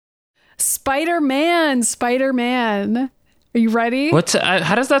Spider-Man. Are you ready?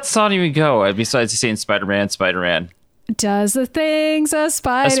 How does that song even go? Besides saying Spider-Man. Does the things a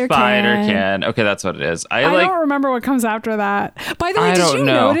spider can. Okay, that's what it is. I don't remember what comes after that. By the way, did you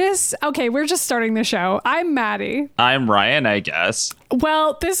notice? Okay, we're just starting the show. I'm Maddie. I'm Ryan, I guess.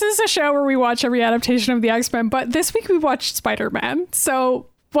 Well, this is a show where we watch every adaptation of the X-Men, but this week we watched Spider-Man. So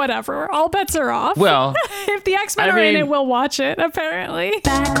whatever. All bets are off. Well, if the X-Men are in it, we'll watch it, apparently.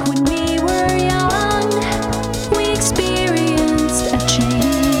 Back when we were young, we experienced a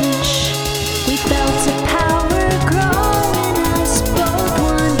change. We felt a power grow in us, both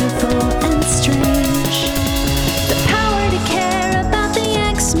wonderful and strange. The power to care about the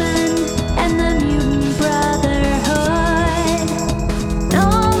X-Men and the Mutant Brotherhood. And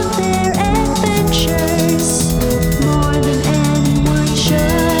all of their adventures, more than anyone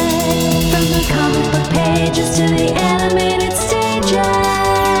should. From the comic book pages to the animated stages.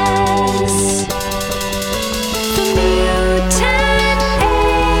 The Mutant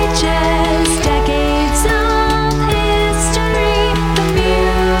Ages, decades of history. The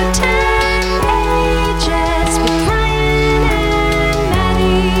Mutant Ages with Ryan and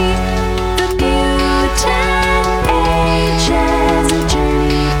Maddie. The Mutant Ages, a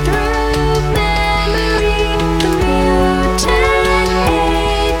journey through memory. The Mutant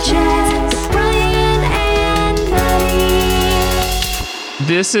Ages with Ryan and Maddie.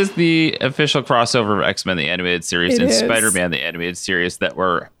 This is the official crossover of X-Men the Animated Series It and is. Spider-Man the Animated Series that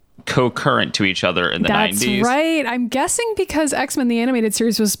were co-current to each other in the 90s. That's right. I'm guessing because X-Men the Animated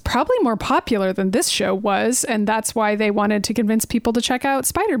Series was probably more popular than this show was, and that's why they wanted to convince people to check out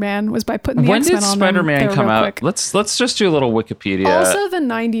Spider-Man, was by putting the When X-Men did on Spider-Man them there come real out? quick. Let's just do a little Wikipedia. Also the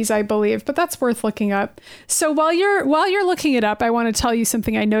 90s, I believe, but that's worth looking up. So while you're looking it up, I want to tell you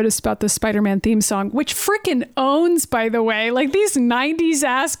something I noticed about the Spider-Man theme song, which freaking owns, by the way, like these 90s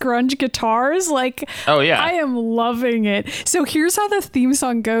ass grunge guitars. Like, Oh, yeah. I am loving it. So here's how the theme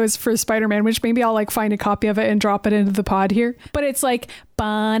song goes for Spider-Man, which maybe I'll like find a copy of it and drop it into the pod here. But it's like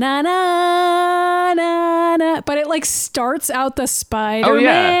ba-na-na-na-na, but it like starts out the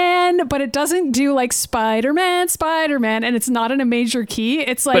Spider-Man, but it doesn't do like Spider-Man, and it's not in a major key.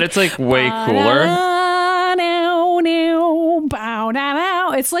 It's like, But it's like way cooler.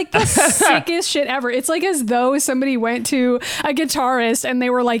 It's like the sickest shit ever. It's like as though somebody went to a guitarist and they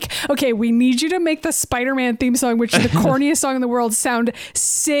were like, okay, we need you to make the Spider-Man theme song, which is the corniest song in the world, sound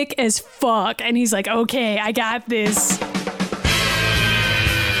sick as fuck. And he's like, okay, I got this.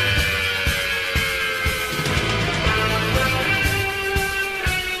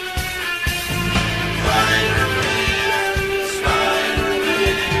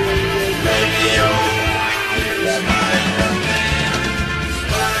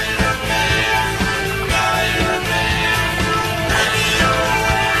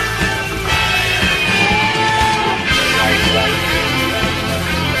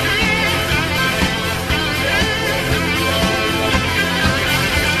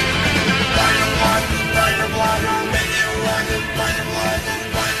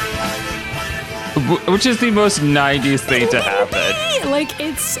 Which is the most 90s thing to happen. Like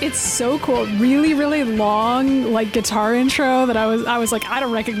it's so cool. Really, really long like guitar intro that I was like, I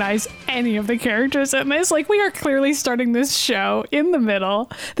don't recognize any of the characters in this. Like, we are clearly starting this show in the middle.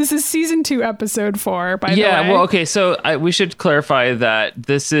 This is season 2, episode 4, by the way. Yeah, well, okay, so we should clarify that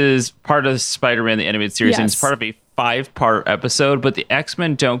this is part of Spider-Man the Animated Series, and it's part of a 5-part episode, but the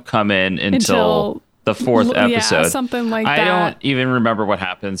X-Men don't come in until the 4th episode. Yeah, something like that. I don't even remember what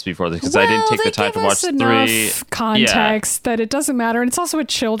happens before this because I didn't take the time to watch they give 3. us enough context that it doesn't matter. And it's also a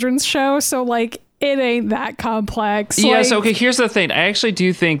children's show, so like it ain't that complex. Yeah, so okay, here's the thing. I actually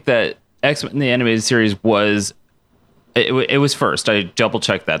do think that X-Men the Animated Series was it was first. I double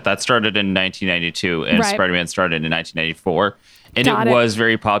checked that. That started in 1992 and Spider-Man started in 1994. And it was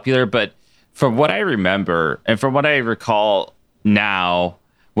very popular, but from what I remember and from what I recall now,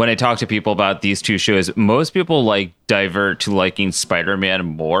 when I talk to people about these two shows, most people like divert to liking Spider-Man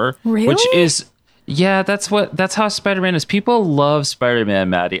more. Really? Which is, yeah, that's how Spider-Man is. People love Spider-Man,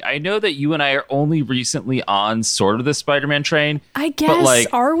 Maddie. I know that you and I are only recently on sort of the Spider-Man train. I guess, but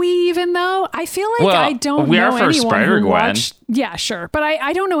like, are we even though? I feel like I don't we know are for anyone Spider-Gwen. who watched. Yeah, sure. But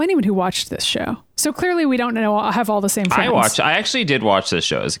I don't know anyone who watched this show. So clearly we don't have all the same friends. I actually did watch this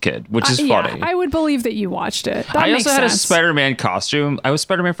show as a kid, which is funny. Yeah, I would believe that you watched it. That I makes also had sense. a Spider-Man costume. I was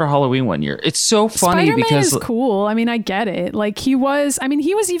Spider-Man for Halloween one year. It's so funny Spider-Man because is cool. I mean, I get it. Like he was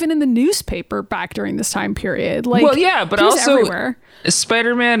even in the newspaper back during this time period. Like, well, yeah, but he was also everywhere.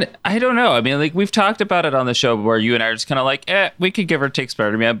 Spider-Man, I don't know. I mean, like we've talked about it on the show where you and I are just kind of like, we could give or take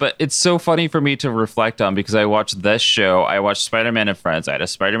Spider-Man, but it's so funny for me to reflect on because I watched this show. I watched Spider-Man and Friends. I had a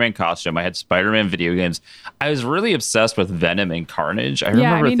Spider-Man costume. I had Spider-Man video games. I was really obsessed with Venom and Carnage. I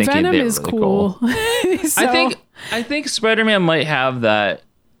remember thinking Venom they were is really cool. So- I think Spider-Man might have that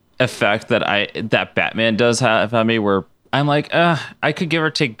effect that Batman does have on me where I'm like, I could give or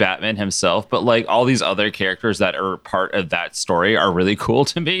take Batman himself, but like all these other characters that are part of that story are really cool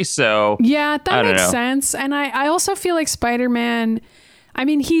to me. So yeah, that makes sense. And I also feel like Spider-Man, I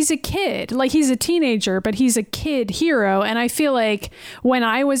mean, he's a kid, like he's a teenager, but he's a kid hero. And I feel like when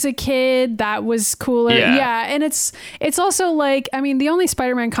I was a kid, that was cooler. Yeah. And it's also like, I mean, the only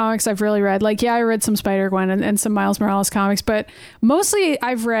Spider-Man comics I've really read, like, I read some Spider-Gwen and some Miles Morales comics, but mostly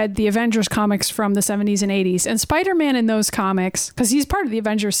I've read the Avengers comics from the 70s and 80s. And Spider-Man in those comics, because he's part of the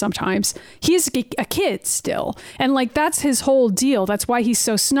Avengers sometimes, he's a kid still. And like, that's his whole deal. That's why he's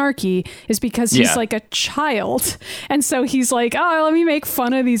so snarky, is because he's like a child. And so he's like, oh, let me make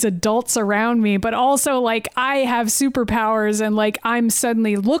fun of these adults around me, but also like I have superpowers and like I'm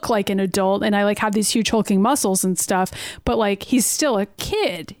suddenly look like an adult and I like have these huge hulking muscles and stuff, but like he's still a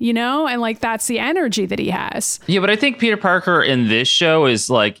kid, you know, and like that's the energy that he has. Yeah, but I think Peter Parker in this show is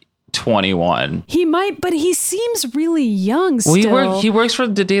like 21. He might, but he seems really young still. Well, he works for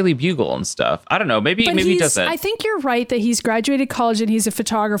the Daily Bugle and stuff. I don't know. Maybe he doesn't. I think you're right that he's graduated college and he's a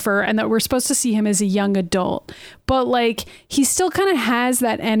photographer and that we're supposed to see him as a young adult. But like he still kind of has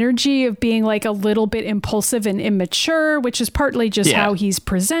that energy of being like a little bit impulsive and immature, which is partly just how he's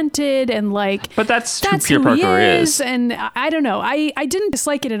presented and like. But that's who Peter Parker is. And I don't know. I didn't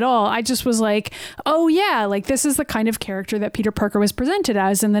dislike it at all. I just was like, oh yeah, like this is the kind of character that Peter Parker was presented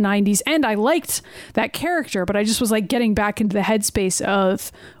as in the 90s. And I liked that character, but I just was like getting back into the headspace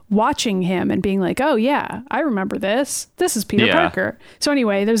of watching him and being like, oh yeah, I remember this. This is Peter Parker. So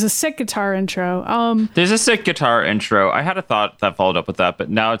anyway, there's a sick guitar intro. There's a sick guitar intro. I had a thought that followed up with that, but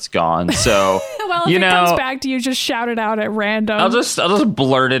now it's gone. So well, if it comes back to you, just shout it out at random. I'll just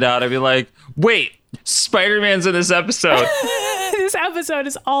blurt it out and be like, wait, Spider-Man's in this episode. This episode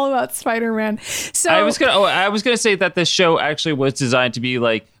is all about Spider-Man. So I was gonna say that this show actually was designed to be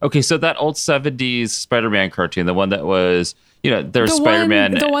like, okay, so that old 70s Spider-Man cartoon, the one that was, there's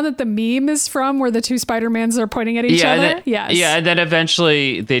Spider-Man. The one that the meme is from where the two Spider-Mans are pointing at each other? Yes. Yeah, and then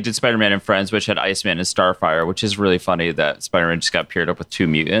eventually they did Spider-Man and Friends, which had Iceman and Starfire, which is really funny that Spider-Man just got paired up with two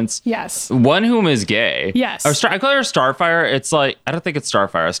mutants. Yes. One whom is gay. Yes. I call her Starfire. It's like, I don't think it's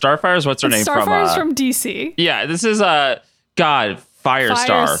Starfire. Starfire is what's her name from? Starfire's from DC. Yeah, this is Firestar.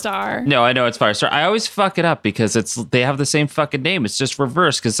 No, I know it's Firestar. I always fuck it up because they have the same fucking name. It's just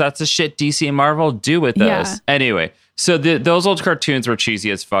reversed because that's the shit DC and Marvel do with us. Anyway, so those old cartoons were cheesy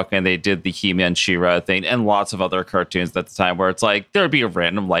as fuck, and they did the He-Man, She-Ra thing, and lots of other cartoons at the time where it's like there would be a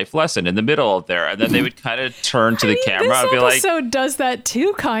random life lesson in the middle of there, and then they would kind of turn to the camera and be like, "This episode does that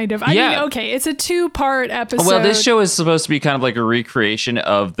too, kind of." I mean, okay, it's a 2-part episode. Well, this show is supposed to be kind of like a recreation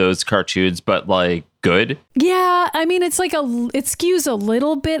of those cartoons, but like good. Yeah, I mean, it's like it skews a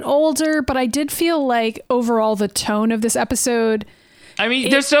little bit older, but I did feel like overall the tone of this episode. I mean,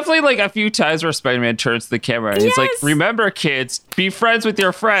 there's definitely like a few times where Spider-Man turns to the camera and he's like, remember, kids, be friends with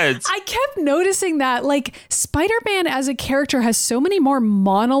your friends. I kept noticing that, like, Spider-Man as a character has so many more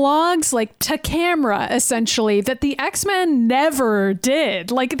monologues, like, to camera, essentially, that the X-Men never did.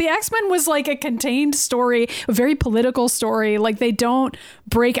 Like, the X-Men was like a contained story, a very political story. Like, they don't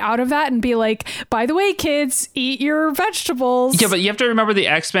break out of that and be like, by the way, kids, eat your vegetables. Yeah, but you have to remember the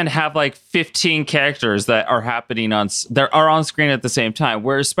X-Men have like 15 characters that are happening on screen at the same time,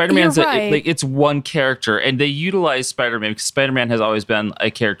 whereas Spider-Man's it's one character, and they utilize Spider-Man because Spider-Man has always been a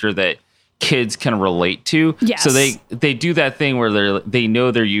character that kids can relate to. Yes. So they do that thing where they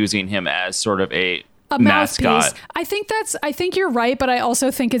know they're using him as sort of a mascot. I think you're right, but I also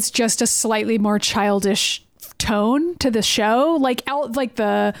think it's just a slightly more childish tone to the show. Like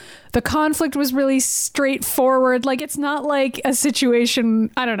the conflict was really straightforward. Like, it's not like a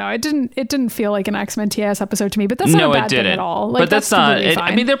situation. I don't know. It didn't feel like an X-Men TS episode to me, but that's not a bad thing at all. Like, but that's not.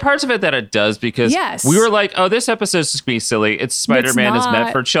 I mean, there are parts of it that it does because we were like, oh, this episode's just gonna be silly. It's Spider-Man is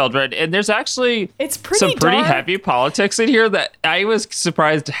meant for children, and there's actually some pretty heavy politics in here that I was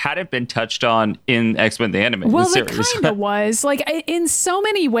surprised hadn't been touched on in X-Men the Animated Series. Well, it kind of was. Like, in so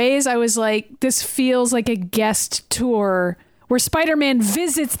many ways, I was like, this feels like a guest tour where Spider-Man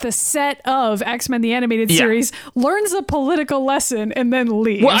visits the set of X-Men the Animated Series, learns a political lesson, and then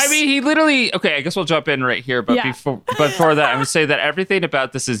leaves. Well, I mean, he literally... Okay, I guess we'll jump in right here, but before that, I'm going to say that everything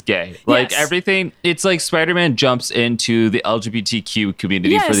about this is gay. Like, everything... It's like Spider-Man jumps into the LGBTQ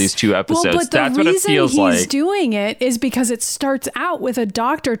community for these 2 episodes. Well, but that's what it feels like. The reason he's doing it is because it starts out with a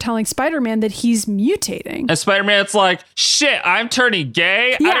doctor telling Spider-Man that he's mutating. And Spider-Man's like, shit, I'm turning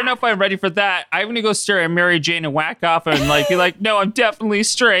gay? I don't know if I'm ready for that. I'm going to go stare at Mary Jane and whack off and like be like, no, I'm definitely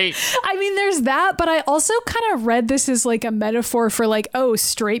straight. I mean, there's that, but I also kind of read this as like a metaphor for like, oh,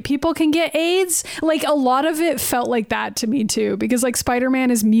 straight people can get AIDS. Like a lot of it felt like that to me too, because like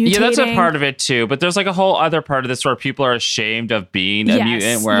Spider-Man is mutating. Yeah, that's a part of it too, but there's like a whole other part of this where people are ashamed of being a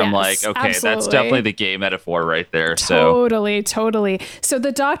mutant, where I'm like, okay, that's definitely the gay metaphor right there. Totally. So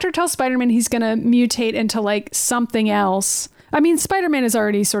the doctor tells Spider-Man he's going to mutate into like something else. I mean, Spider-Man is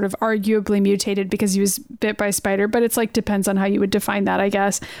already sort of arguably mutated because he was bit by a spider, but it's like depends on how you would define that, I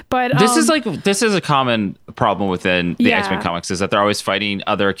guess. But this is a common problem within the X-Men comics, is that they're always fighting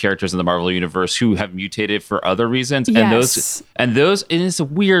other characters in the Marvel universe who have mutated for other reasons. And those it is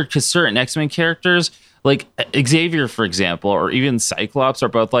weird because certain X-Men characters, like Xavier, for example, or even Cyclops, are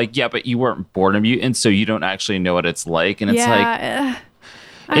both like, yeah, but you weren't born a mutant, so you don't actually know what it's like. And it's like...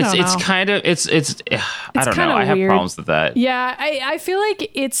 It's kind of I don't know. I have problems with that. Yeah, I feel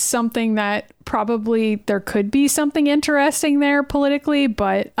like it's something that probably there could be something interesting there politically,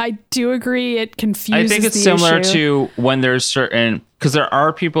 but I do agree it confuses. I think it's similar to when there's certain, because there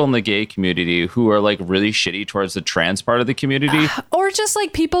are people in the gay community who are like really shitty towards the trans part of the community, or just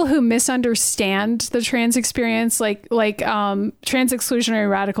like people who misunderstand the trans experience, like trans exclusionary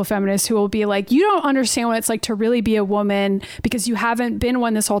radical feminists who will be like, you don't understand what it's like to really be a woman because you haven't been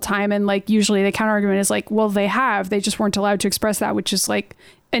one this whole time. And like usually the counter argument is like, well, they just weren't allowed to express that, which is like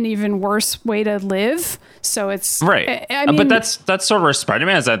an even worse way to live. So it's right. I mean, but that's sort of where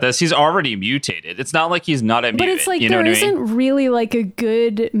Spider-Man's at this. He's already mutated. It's not like he's not a mutant. But it's like there isn't really like a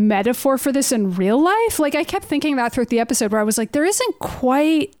good metaphor for this in real life. Like I kept thinking that throughout the episode where I was like, there isn't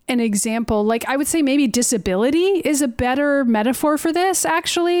quite an example. Like I would say maybe disability is a better metaphor for this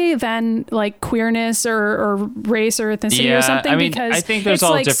actually than like queerness or race or ethnicity or something. I mean, because I think there's it's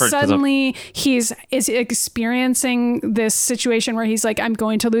all like different. Suddenly is experiencing this situation where he's like, I'm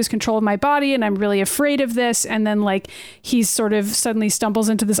going to lose control of my body and I'm really afraid of this. And then like he's sort of suddenly stumbles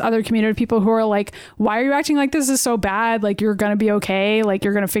into this other community of people who are like, why are you acting like this is so bad? Like you're gonna be okay, like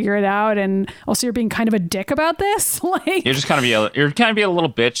you're gonna figure it out, and also you're being kind of a dick about this. Like you're kind of be a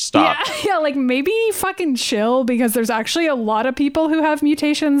little bitch. Stop. Yeah, like maybe fucking chill, because there's actually a lot of people who have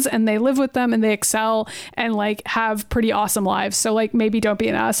mutations and they live with them and they excel and like have pretty awesome lives. So like maybe don't be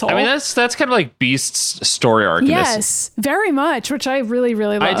an asshole. I mean that's kind of like Beast's story arc. Yes, very much, which I really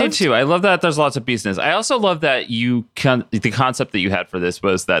loved. I did too. I love that there's lots of beastness. I also love that the concept that you had for this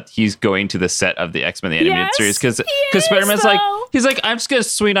was that he's going to the set of the X-Men the Animated Series because Spider-Man's like, he's like, I'm just gonna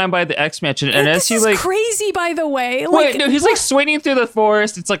swing on by the X-Mansion, and as he like crazy, by the way. Like, wait, no, he's like swinging through the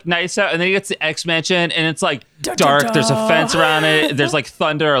forest. It's like nice out, and then he gets the X-Mansion, and it's like dark. There's a fence around it. There's like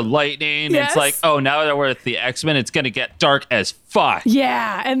thunder or lightning. Yes. It's like, oh, now that we're at the X-Men, it's gonna get dark as fuck.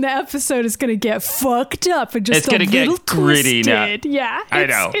 Yeah, and the episode is gonna get fucked up and just it's gonna get gritty now. Yeah, I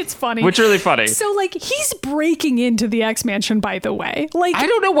know. It's funny. Which is really funny. So like he's breaking into the X-Mansion, by the way. Like I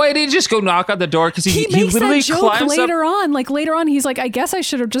don't know why he didn't just go knock on the door, because he makes literally that joke climbs later up. on. Like later on, he's like, I guess I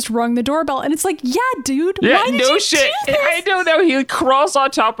should have just rung the doorbell. And it's like, yeah, dude. Yeah, why did no you shit. Do this? I don't know. He crawls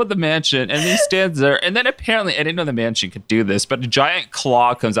on top of the mansion and he stands there. And then apparently, I didn't know the mansion could do this, but a giant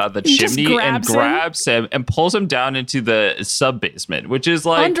claw comes out of the chimney and grabs him and pulls him down into the sub basement, which is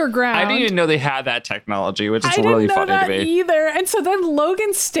like underground. I didn't even know they had that technology, which is really funny to me. Either. And so then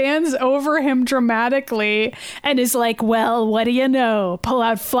Logan stands over him dramatically and is like, well, what do you know? Pull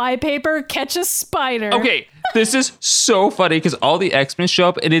out flypaper, catch a spider. Okay. This is so funny because all the X-Men show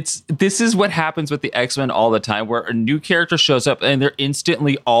up, and this is what happens with the X-Men all the time, where a new character shows up and they're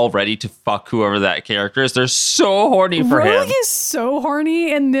instantly all ready to fuck whoever that character is. They're so horny for him. Rogue is so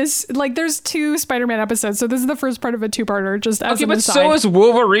horny in this. Like, there's 2 Spider-Man episodes, so this is the first part of a 2-parter. Just as an aside. So is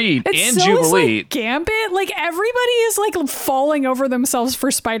Wolverine and so Jubilee. Is, like, Gambit. Like everybody is like falling over themselves for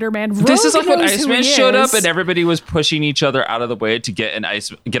Spider-Man. Rogue this is like when Iceman showed up and is. everybody was pushing each other out of the way to get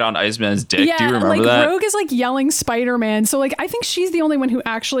on Iceman's dick. Yeah, do you remember like, that? Rogue is like yelling Spider-Man. So like I think she's the only one who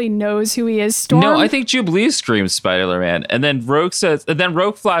actually knows who he is. Storm. No, I think Jubilee screams Spider-Man, and then Rogue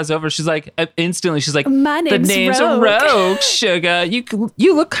flies over. She's like instantly. She's like, My name's the name's Rogue. Rogue, sugar.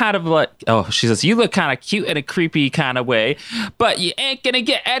 You look kind of like, oh, she says, you look kind of cute in a creepy kind of way, but you ain't gonna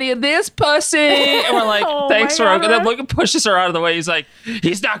get any of this pussy. And we're like, Oh thanks, my Rogue. God. And then Logan pushes her out of the way. He's like,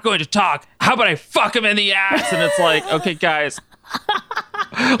 he's not going to talk. How about I fuck him in the ass? And it's like, okay, guys.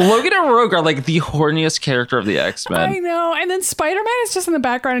 Logan and Rogue are like the horniest character of the X-Men. I know. And then Spider-Man is just in the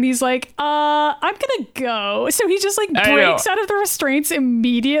background and he's like, I'm gonna go. So he just like breaks out of the restraints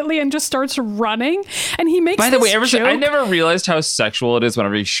immediately and just starts running. And he makes By the way, joke. I never realized how sexual it is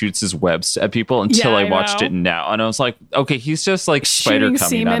whenever he shoots his webs at people until I watched it now. And I was like, okay, he's just like spider shooting coming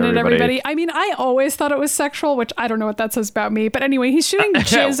semen at everybody. I mean, I always thought it was sexual, which I don't know what that says about me. But anyway, he's shooting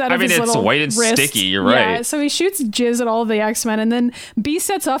jizz out of his little it's white and wrist. sticky. You're right. Yeah, so he shoots jizz at all of the X-Men, and then Beast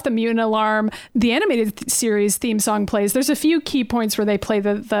sets off the mutant alarm. The animated series theme song plays. There's a few key points where they play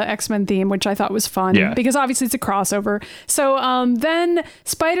the X-Men theme, which I thought was fun because obviously it's a crossover. So then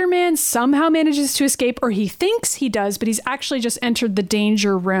Spider-Man somehow manages to escape, or he thinks he does, but he's actually just entered the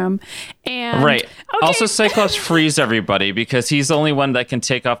danger room. And Right. okay. Also, Cyclops frees everybody because he's the only one that can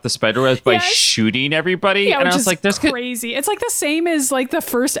take off the spiderwebs by shooting everybody. Yeah, and I which was is like, "There's crazy." It's like the same as like the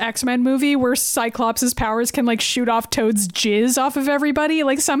first X-Men movie where Cyclops' powers can like shoot off Toad's jizz off of everybody.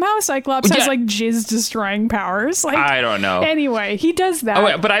 Like somehow Cyclops has like jizz destroying powers. Like I don't know. Anyway, he does that. Oh,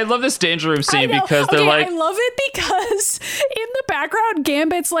 wait, but I love this danger room scene because they're like, I love it because in the background,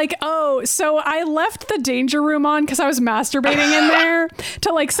 Gambit's like, oh, so I left the danger room on because I was masturbating in there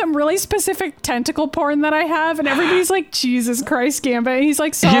to like some really specific tentacle porn that I have, and everybody's like, Jesus Christ, Gambit. And he's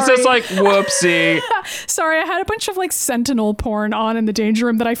like, sorry. He says like, whoopsie. Sorry, I had a bunch of like Sentinel porn on in the danger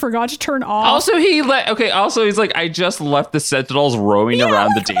room that I forgot to turn off. Also, he's like, I just left the Sentinels roaming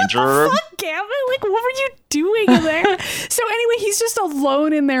around the danger room. Fuck, Gambit? Like, what were you doing in there? So anyway, he's just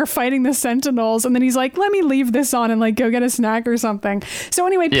alone in there fighting the Sentinels, and then he's like, let me leave this on and like go get a snack or something. So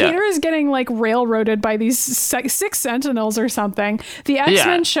anyway, Peter is getting like railroaded by these six Sentinels or something. The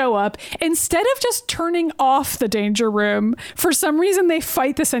X-Men show up. Instead of just turning off the danger room, for some reason they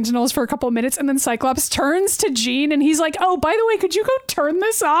fight the Sentinels for a couple of minutes, and then Cyclops turns to Jean and he's like, oh, by the way, could you go turn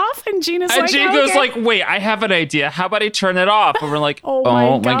this off? And Jean is like, Jean goes like, wait, I have an idea. How about I turn it off? And we're like,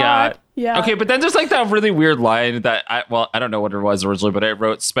 oh my God. Yeah. Okay, but then there's like that really weird line that I don't know what it was originally, but I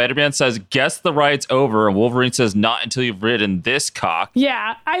wrote, Spider-Man says, guess the ride's over, and Wolverine says, not until you've ridden this cock.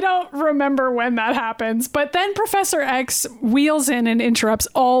 Yeah, I don't remember when that happens, but then Professor X wheels in and interrupts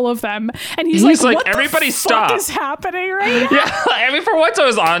all of them, and he's like, what everybody the stop. fuck is happening right now? Yeah, I mean, for once I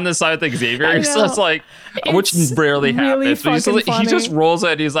was on the side with Xavier, he's just like, which rarely really happens. But he just rolls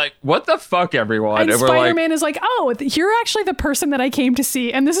it, and he's like, what the fuck, everyone? And Spider-Man is like, oh, you're actually the person that I came to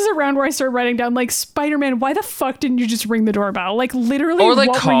see, and this is around where I started writing down, like, Spider-Man, why the fuck didn't you just ring the doorbell? Like, literally, or, like,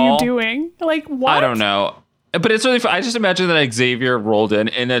 what were you doing? Like, what? I don't know. But it's really fun. I just imagine that Xavier rolled in,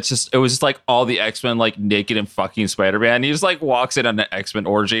 and it was just like all the X-Men like naked and fucking Spider-Man. And he just like walks in on an X-Men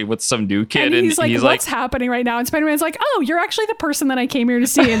orgy with some new kid, and he's like, what's happening right now? And Spider-Man's like, oh, you're actually the person that I came here to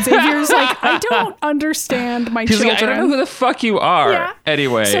see. And Xavier's like, I don't understand my children. Like, I don't know who the fuck you are. Yeah.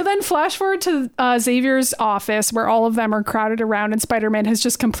 Anyway. So then flash forward to Xavier's office where all of them are crowded around, and Spider-Man has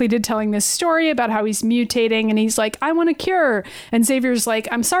just completed telling this story about how he's mutating, and he's like, I want a cure. And Xavier's like,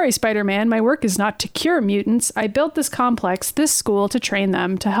 I'm sorry, Spider-Man, my work is not to cure mutants. I built this complex, this school, to train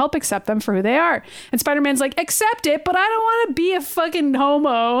them, to help accept them for who they are. And Spider-Man's like, accept it, but I don't want to be a fucking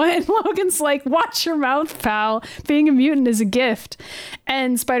homo. And Logan's like, watch your mouth, pal. Being a mutant is a gift.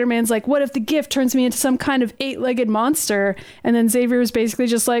 And Spider-Man's like, what if the gift turns me into some kind of 8-legged monster? And then Xavier's basically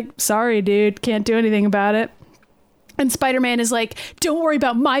just like, sorry, dude, can't do anything about it. And Spider-Man is like, don't worry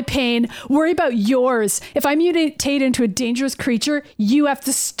about my pain. Worry about yours. If I mutate into a dangerous creature, you have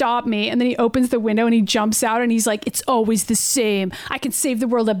to stop me. And then he opens the window and he jumps out and he's like, it's always the same. I can save the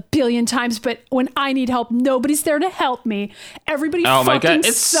world 1 billion times, but when I need help, nobody's there to help me. Everybody oh my fucking God.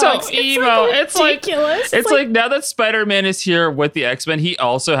 It's sucks. so emo. It's ridiculous. It's like now that Spider-Man is here with the X-Men, he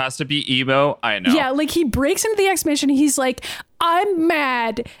also has to be emo. I know. Yeah, like he breaks into the X-Men and he's like, I'm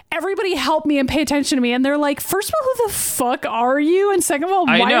mad. Everybody help me and pay attention to me. And they're like, first of all, who the fuck are you? And second of all,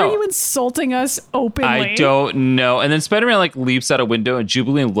 why are you insulting us openly? I don't know. And then Spider-Man like leaps out a window and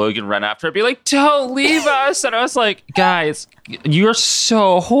Jubilee and Logan run after it, be like, don't leave us. And I was like, guys, you're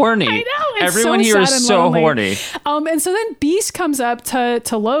so horny. I know. Everyone here is so horny. And so then Beast comes up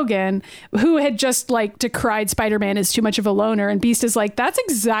to Logan, who had just like decried Spider-Man as too much of a loner. And Beast is like, that's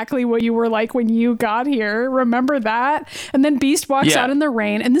exactly what you were like when you got here. Remember that? And then Beast walks out in the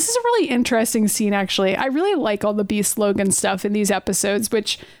rain. And this is a really interesting scene, actually. I really like all the Beast Logan stuff in these episodes,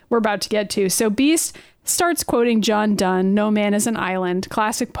 which we're about to get to. So Beast starts quoting John Donne, "No man is an island,"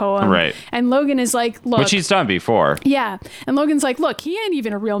 classic poem. Right. And Logan is like, look. Which he's done before. Yeah. And Logan's like, look, he ain't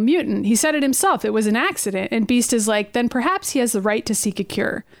even a real mutant. He said it himself. It was an accident. And Beast is like, then perhaps he has the right to seek a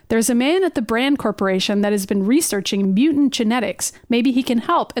cure. There's a man at the Brand Corporation that has been researching mutant genetics. Maybe he can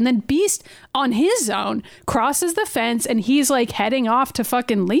help. And then Beast, on his own, crosses the fence and he's like heading off to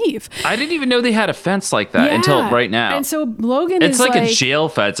fucking leave. I didn't even know they had a fence like that until right now. And so Logan it's is like a jail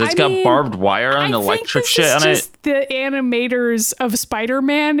fence. It's got barbed wire and electric shit on it. The animators of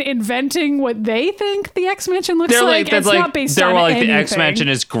Spider-Man inventing what they think the X-Mansion looks like. It's not based on anything. The X-Mansion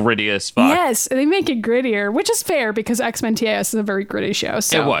is gritty as fuck. Yes, they make it grittier, which is fair because X-Men TAS is a very gritty show.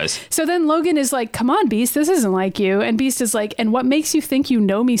 So. It was. So then Logan is like, come on, Beast, this isn't like you. And Beast is like, and what makes you think you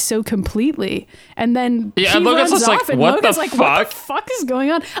know me so completely? And then he Logan's runs off like, and what Logan's the like, fuck? what the fuck is going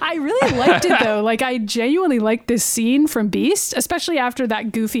on? I really liked it though. Like I genuinely liked this scene from Beast, especially after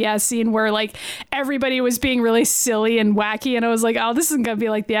that goofy ass scene where like everybody was being really silly and wacky. And I was like, oh, this isn't going to be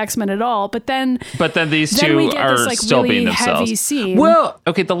like the X-Men at all. But then these two are this, like, still really being themselves. Heavy scene. Well,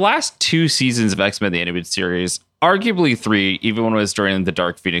 okay, the last 2 seasons of X-Men, the animated series, arguably 3, even when it was during the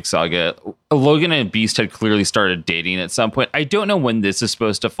Dark Phoenix saga, Logan and Beast had clearly started dating at some point. I don't know when this is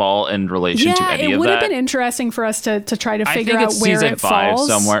supposed to fall in relation to any of that. Yeah, it would have been interesting for us to try to figure out where it falls.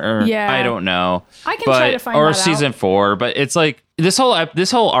 Season 5 somewhere. Yeah. I don't know. I can try to find that out. Or season 4, but it's like this whole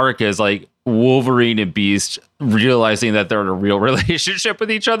arc is like Wolverine and Beast realizing that they're in a real relationship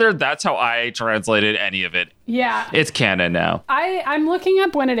with each other. That's how I translated any of it. Yeah. It's canon now. I'm looking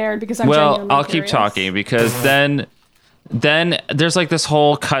up when it aired because I'm genuinely I'll curious. keep talking because then there's like this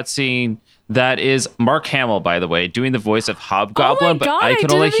whole cutscene that is Mark Hamill, by the way, doing the voice of Hobgoblin, but I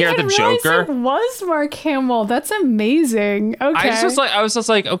could only hear the Joker. It was Mark Hamill. That's amazing. Okay. I was just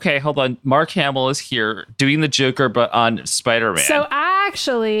like, okay, hold on. Mark Hamill is here doing the Joker, but on Spider-Man. So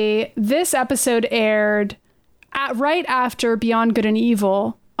actually, this episode aired right after Beyond Good and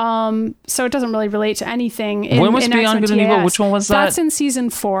Evil. So it doesn't really relate to anything. When was Beyond Good and Evil? Which one was that? That's in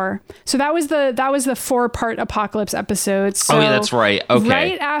season 4. So that was the 4-part Apocalypse episode. So yeah, that's right. Okay.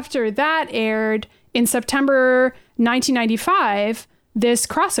 Right after that aired in September 1995, this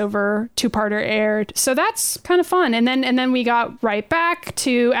crossover 2-parter aired. So that's kind of fun. And then we got right back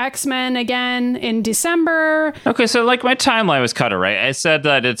to X-Men again in December. Okay, so like my timeline was kind of right. I said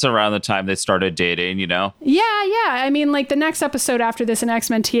that it's around the time they started dating, you know? Yeah. I mean, like the next episode after this in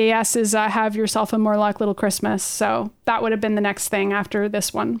X-Men TAS is Have Yourself a Morlock Little Christmas. So that would have been the next thing after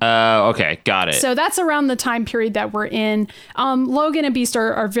this one. Okay, got it. So that's around the time period that we're in. Logan and Beast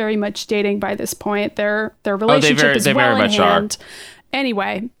are very much dating by this point. Their relationship is well in hand.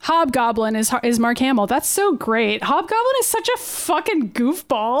 Anyway, Hobgoblin is Mark Hamill. That's so great. Hobgoblin is such a fucking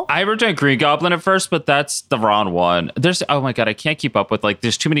goofball. I wrote down Green Goblin at first, but that's the wrong one. Oh my god, I can't keep up with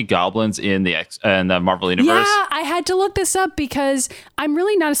there's too many goblins in the Marvel universe. Yeah, I had to look this up because I'm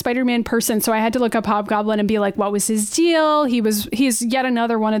really not a Spider-Man person, so I had to look up Hobgoblin and be like, what was his deal? He's yet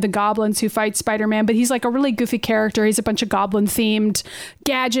another one of the goblins who fights Spider-Man, but he's like a really goofy character. He's a bunch of goblin themed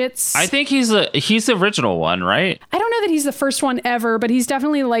gadgets. I think he's the original one, right? I don't know that he's the first one ever, but he's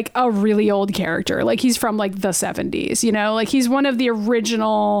definitely like a really old character. Like he's from like the 70s, you know, like he's one of the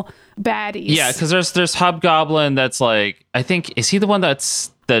original baddies. Yeah, because there's Hobgoblin that's like, I think, is he the one that's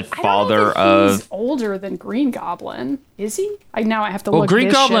the father I don't know of... He's older than Green Goblin. Is he? Now I have to look Green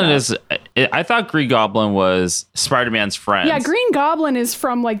this Goblin shit up. I thought Green Goblin was Spider-Man's friend. Yeah, Green Goblin is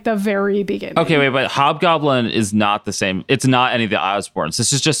from like the very beginning. Okay, wait, but Hobgoblin is not the same. It's not any of the Osborns.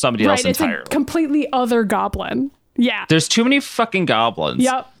 This is just somebody else entirely. It's a completely other goblin. Yeah. There's too many fucking goblins.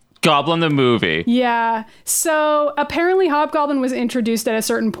 Yep. Goblin the movie. Yeah. So apparently Hobgoblin was introduced at a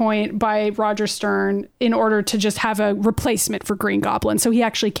certain point by Roger Stern in order to just have a replacement for Green Goblin. So he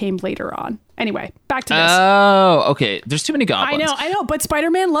actually came later on. Anyway, back to this. Oh, okay. There's too many goblins. I know. But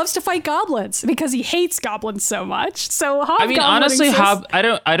Spider-Man loves to fight goblins because he hates goblins so much. So Hobgoblin, I mean, honestly,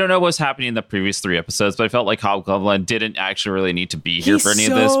 I don't know what's happening in the previous 3 episodes, but I felt like Hobgoblin didn't actually really need to be here for any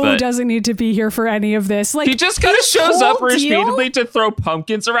of this. But doesn't need to be here for any of this. Like he just kind of shows up repeatedly to throw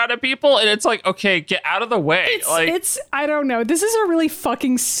pumpkins around at people, and it's like, okay, get out of the way. It's I don't know. This is a really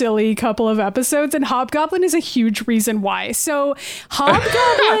fucking silly couple of episodes, and Hobgoblin is a huge reason why. So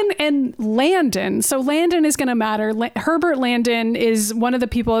Hobgoblin and Landon. So Landon is going to matter. Herbert Landon is one of the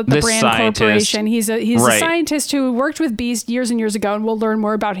people at the Brand Corporation. He's a scientist who worked with Beast years and years ago, and we'll learn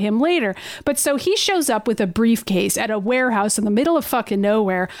more about him later. But so he shows up with a briefcase at a warehouse in the middle of fucking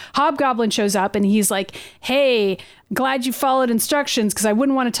nowhere. Hobgoblin shows up and he's like, hey, glad you followed instructions because I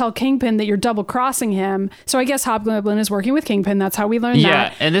wouldn't want to tell Kingpin that you're double crossing him. So I guess Hobgoblin is working with Kingpin. That's how we learned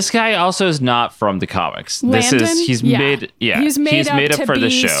that. Yeah, and this guy also is not from the comics. Landon? He's made up for the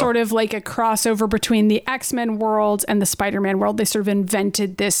show. Sort of like a crossover between the X-Men world and the Spider-Man world. They sort of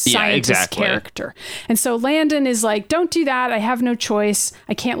invented this scientist character. And so Landon is like, don't do that. I have no choice.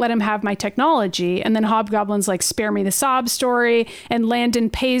 I can't let him have my technology. And then Hobgoblin's like, spare me the sob story. And Landon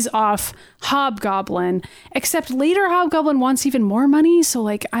pays off Hobgoblin, except later Hobgoblin wants even more money. So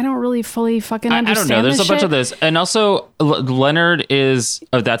like, I don't really fully fucking understand. I don't know. There's a bunch of this. And also Leonard is,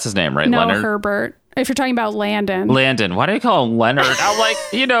 that's his name, right? No, Leonard. Herbert. If you're talking about Landon. Why do you call him Leonard? I'm like,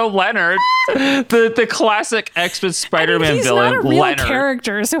 Leonard, the classic X-Men Spider-Man villain, He's not a real Leonard.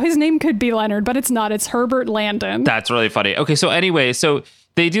 character, so his name could be Leonard, but it's not. It's Herbert Landon. That's really funny. Okay, so anyway,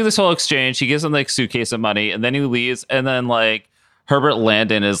 they do this whole exchange. He gives him like suitcase of money, and then he leaves, and then like Herbert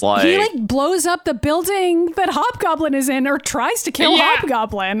Landon is like... He like blows up the building that Hobgoblin is in, or tries to kill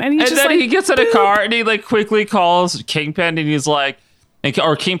Hobgoblin. And then he gets in a car, and he like quickly calls Kingpin, and he's like...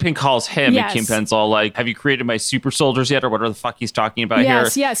 Or Kingpin calls him, and Kingpin's all like, have you created my super soldiers yet? Or whatever the fuck he's talking about here.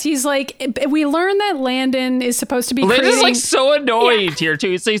 Yes. He's like, we learned that Landon is supposed to be Landon's like so annoyed here,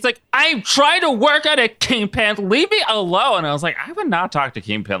 too. So he's like, I'm trying to work on it, Kingpin. Leave me alone. And I was like, I would not talk to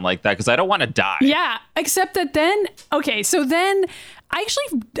Kingpin like that because I don't want to die. Yeah, except that then, I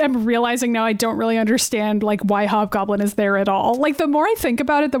actually am realizing now I don't really understand like why Hobgoblin is there at all. Like the more I think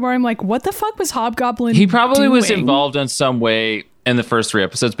about it, the more I'm like, what the fuck was Hobgoblin He probably doing? was involved in some way in the first 3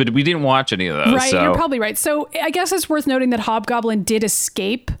 episodes, but we didn't watch any of those. Right, you're probably right. So I guess it's worth noting that Hobgoblin did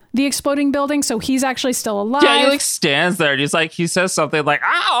escape the exploding building, so he's actually still alive. Yeah, he like stands there and he says something like,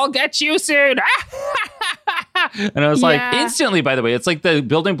 I'll get you soon. And I was like, instantly, by the way, it's like the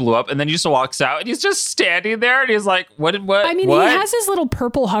building blew up and then he just walks out and he's just standing there and he's like, what? I mean, he has his little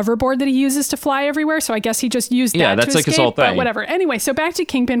purple hoverboard that he uses to fly everywhere, so I guess he just used that to that's like escape, his whole thing. But whatever. Anyway, so back to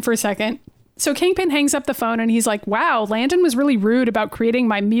Kingpin for a second. So Kingpin hangs up the phone and he's like, wow, Landon was really rude about creating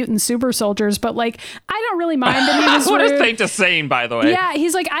my mutant super soldiers, but like, I don't really mind that he was what rude. a thing to say, by the way. Yeah,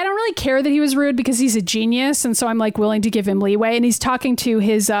 he's like, I don't really care that he was rude because he's a genius, and so I'm like willing to give him leeway. And he's talking to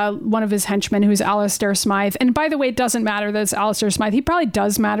his one of his henchmen, who's Alistair Smythe. And by the way, it doesn't matter that it's Alistair Smythe. He probably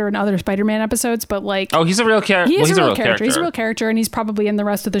does matter in other Spider-Man episodes, but like... Oh, he's a real character. He's a real character. He's a real character, and he's probably in the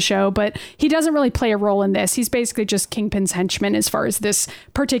rest of the show, but he doesn't really play a role in this. He's basically just Kingpin's henchman as far as this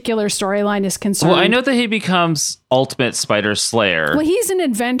particular storyline is concerned. Well, I know that he becomes Ultimate Spider Slayer. Well, he's an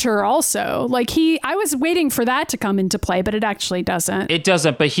inventor also. Like I was waiting for that to come into play, but it actually doesn't. It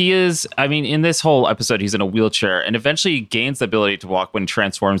doesn't, but he is, I mean, in this whole episode, he's in a wheelchair and eventually he gains the ability to walk when he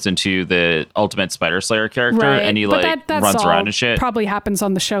transforms into the Ultimate Spider Slayer character, and he like runs around and shit. Probably happens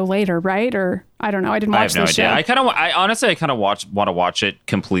on the show later, right? Or I don't know. I didn't watch the show. I honestly want to watch it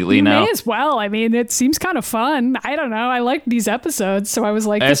completely now. May as well. I mean, it seems kind of fun. I don't know. I liked these episodes, so I was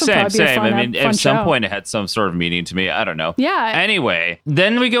like, this will probably be a fun, I mean, fun at some show. point it had some sort of meaning to me. I don't know. Yeah. Anyway,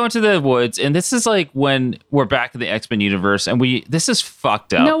 then we go into the woods, and this is like when we're back in the X-Men universe, and this is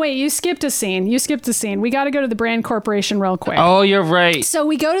fucked up. No, wait, you skipped a scene. We got to go to the Brand Corporation real quick. Oh, you're right. So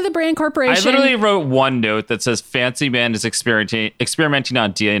we go to the Brand Corporation. I literally wrote one note that says Fancy Man is experimenting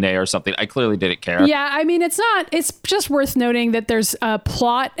on DNA or something. I clearly didn't care. Yeah, I mean, it's just worth noting that there's a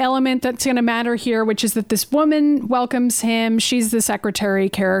plot element that's going to matter here, which is that this woman welcomes him. She's the secretary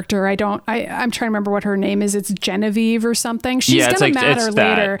character. I'm trying to remember what her name is. It's Genevieve or something. She's going to matter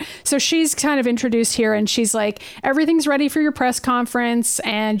later. So she's kind of introduced here, and she's like, everything's ready for your press conference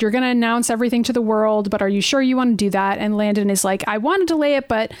and you're going to announce everything to the world, but are you sure you want to do that? And Landon is like, I want to delay it,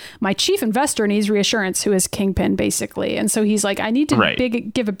 but my chief investor needs reassurance, who is Kingpin basically. And so he's like, I need to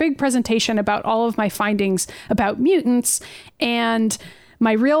give a big presentation about all of my findings about mutants, and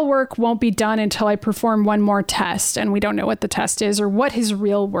my real work won't be done until I perform one more test. And we don't know what the test is or what his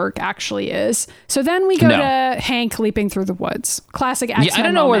real work actually is. So then we go to Hank leaping through the woods. Classic X-Men I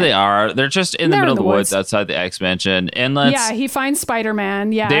don't know where they are. They're just in the middle of the woods outside the X-Mansion. And he finds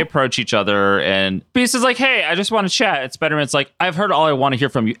Spider-Man. Yeah. They approach each other and Beast is like, hey, I just want to chat. And Spider-Man's like, I've heard all I want to hear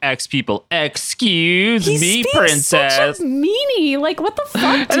from you X people. Excuse me, princess. Such a meanie. Like, what the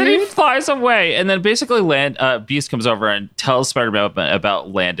fuck, dude? And then he flies away. And then basically Beast comes over and tells Spider-Man about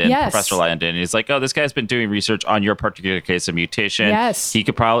Landon, Professor Landon. And he's like, oh, this guy's been doing research on your particular case of mutation. Yes.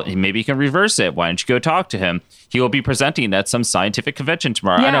 Maybe he can reverse it. Why don't you go talk to him? He will be presenting at some scientific convention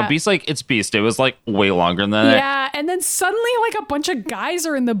tomorrow. Yeah. I know, Beast's like, it's Beast. It was like way longer than that. Yeah, and then suddenly like a bunch of guys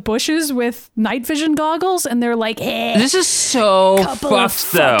are in the bushes with night vision goggles and they're like, hey, this is so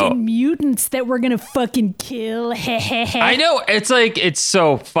fucked though. Fucking mutants that we're gonna fucking kill. I know, it's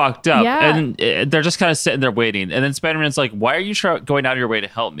so fucked up. Yeah. And they're just kind of sitting there waiting. And then Spider-Man's like, why are you going out of your way to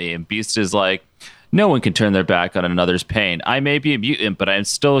help me? And Beast is like, No one can turn their back on another's pain. I may be a mutant, but I'm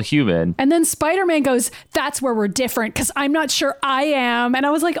still human. And then Spider-Man goes, that's where we're different because I'm not sure I am. And I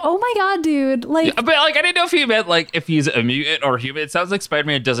was like, oh my God, dude. Like, but like, I didn't know if he meant like if he's a mutant or human. It sounds like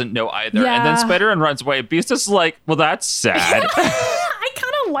Spider-Man doesn't know either. Yeah. And then Spider-Man runs away. Beast is like, well, that's sad. I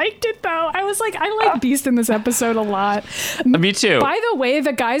kind of liked it though. I was like, I like Beast in this episode a lot. Me too. By the way,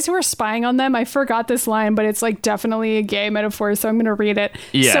 the guys who are spying on them, I forgot this line, but it's like definitely a gay metaphor, so I'm gonna read it.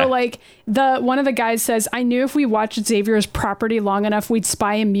 Yeah. So like one of the guys says, I knew if we watched Xavier's property long enough, we'd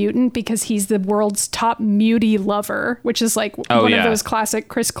spy a mutant because he's the world's top mutie lover, which is like one of those classic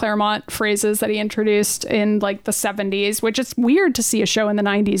Chris Claremont phrases that he introduced in like the 70s, which it's weird to see a show in the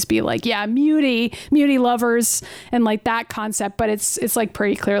 90s be like, yeah, mutie lovers and like that concept, but it's like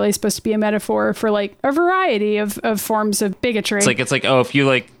pretty clearly supposed to be a metaphor for like a variety of forms of bigotry. It's like, oh, if you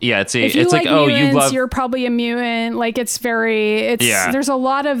like, yeah, it's if you like, like oh, mutants, you love, you're probably a mutant. Like there's a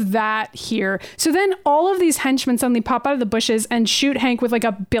lot of that here. So then all of these henchmen suddenly pop out of the bushes and shoot Hank with like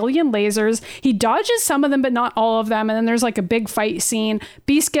a billion lasers. He dodges some of them, but not all of them. And then there's like a big fight scene.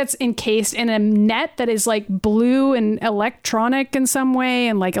 Beast gets encased in a net that is like blue and electronic in some way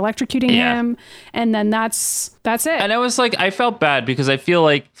and like electrocuting him. And then that's it. And I was like, I felt bad because I feel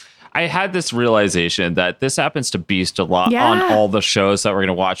like I had this realization that this happens to Beast a lot on all the shows that we're going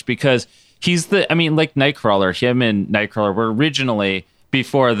to watch because he's like Nightcrawler, him and Nightcrawler were originally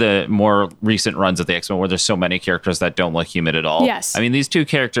before the more recent runs of the X-Men where there's so many characters that don't look human at all. Yes. I mean, these two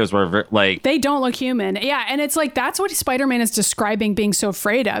characters were like... They don't look human. Yeah, and it's like, that's what Spider-Man is describing being so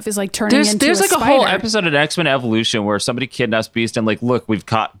afraid of, is like turning into there's a like spider. a whole episode of X-Men Evolution where somebody kidnaps Beast and like, look, we've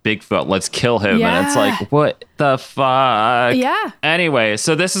caught Bigfoot, let's kill him. Yeah. And it's like, what the fuck? Yeah. Anyway,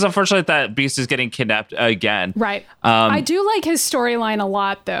 so this is unfortunate that Beast is getting kidnapped again. Right. I do like his storyline a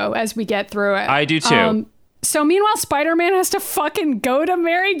lot, though, as we get through it. I do, too. So meanwhile, Spider-Man has to fucking go to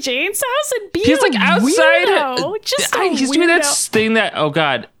Mary Jane's house and be he's like outside. He's doing that thing that, oh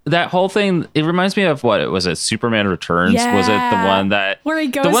God, that whole thing. It reminds me of what it was. It Superman Returns. Yeah. Was it the one that where he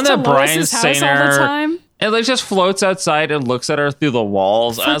goes the one to that Brian Lois's house Singer all the time? And like just floats outside and looks at her through the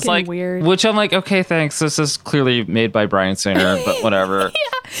walls. And I was like, weird. Which I'm like, okay, thanks. This is clearly made by Brian Singer, but whatever.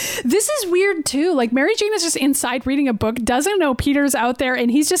 This is weird too. Like Mary Jane is just inside reading a book, doesn't know Peter's out there,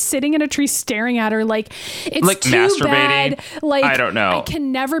 and he's just sitting in a tree staring at her like it's like too masturbating. bad. Like I don't know. I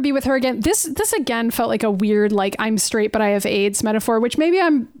can never be with her again. This again felt like a weird like I'm straight but I have AIDS metaphor, which maybe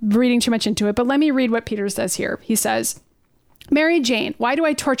I'm reading too much into it. But let me read what Peter says here. He says, Mary Jane, why do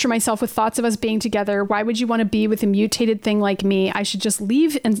I torture myself with thoughts of us being together? Why would you want to be with a mutated thing like me? I should just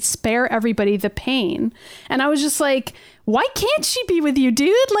leave and spare everybody the pain. And I was just like, why can't she be with you,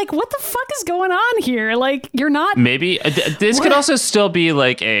 dude? Like, what the fuck is going on here? Like, you're not... Maybe. This could also still be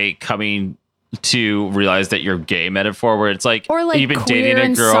like a coming to realize that you're gay metaphor where it's like, or like you've been queer dating a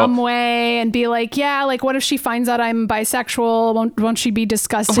in girl some way and be like, yeah, like what if she finds out I'm bisexual? Won't she be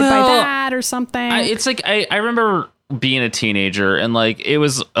disgusted by that or something? It's like, I remember being a teenager and like it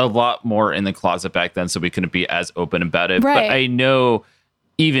was a lot more in the closet back then, so we couldn't be as open about it. Right. But I know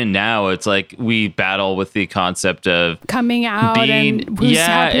even now it's like we battle with the concept of coming out being,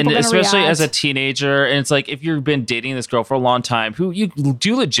 and especially react. as a teenager. And it's like if you've been dating this girl for a long time who you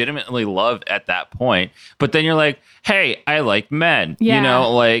do legitimately love at that point, but then you're like, hey, I like men, yeah. you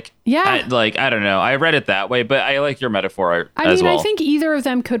know, like, yeah, I don't know. I read it that way, but I like your metaphor as well. I think either of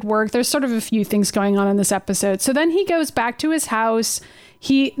them could work. There's sort of a few things going on in this episode. So then he goes back to his house.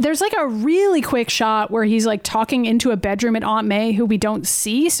 There's like a really quick shot where he's like talking into a bedroom at Aunt May, who we don't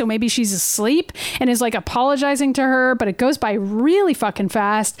see. So maybe she's asleep and is like apologizing to her, but it goes by really fucking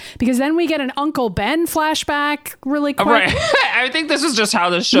fast because then we get an Uncle Ben flashback really quick. Right. I think this is just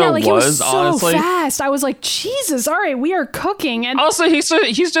how the show it was so honestly. fast. I was like, Jesus, all right, we are cooking. And also he's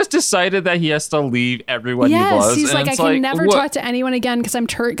just decided that he has to leave everyone he loves. He's like, I can never what? talk to anyone again because I'm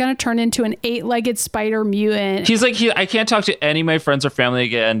going to turn into an 8-legged spider mutant. He's like, I can't talk to any of my friends or family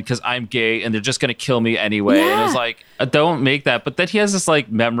again because I'm gay and they're just gonna kill me anyway. Yeah. And it's like, don't make that. But then he has this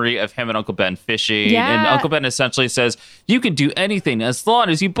like memory of him and Uncle Ben fishing, and Uncle Ben essentially says, you can do anything as long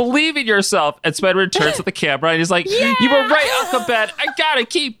as you believe in yourself. And Spider-Man turns to the camera and he's like, you were right, Uncle Ben, I gotta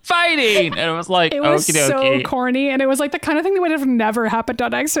keep fighting. And it was like, it was okey-dokey. so corny, and it was like the kind of thing that would have never happened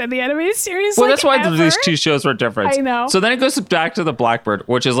on X-Men the animated series. Well, like, that's why ever. these two shows were different. I know. So then it goes back to the Blackbird,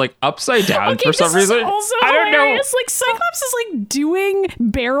 which is like upside down for some reason. Also I don't know. Like Cyclops is like doing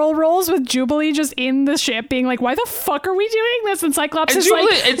doing barrel rolls with Jubilee just in the ship, being like, "Why the fuck are we doing this?" And Cyclops is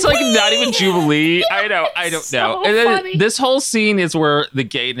Jubilee, like, "It's like not even Jubilee." Yeah, I don't know. And then this whole scene is where the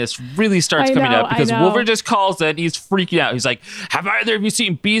gayness really starts coming up because Wolverine just calls in. He's freaking out. He's like, "Have either of you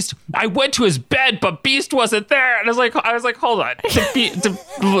seen Beast? I went to his bed, but Beast wasn't there." And I was like, hold on.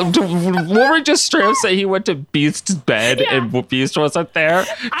 Wolverine just straight up say he went to Beast's bed and Beast wasn't there?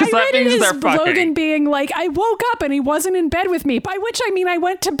 Because that means they're fucking. Logan being like, "I woke up and he wasn't in bed with me," by which I mean I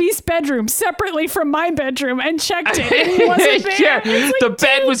went to Beast's bedroom separately from my bedroom and checked it, and he wasn't there. Yeah, like, the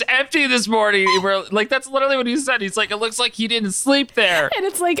bed was empty this morning. We're like, that's literally what he said. He's like, it looks like he didn't sleep there. And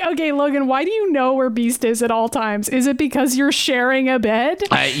it's like, okay, Logan, why do you know where Beast is at all times? Is it because you're sharing a bed?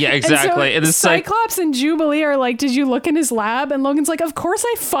 Yeah, exactly. And so Cyclops and Jubilee are like, "Did you look in his lab?" And Logan's like, "Of course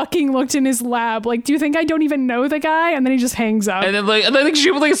I fucking looked in his lab. Like, do you think I don't even know the guy?" And then he just hangs up. And then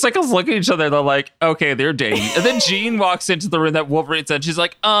Jubilee and Cyclops look at each other. They're like, okay, they're dating. And then Jean walks into the room that Wolverine said. She's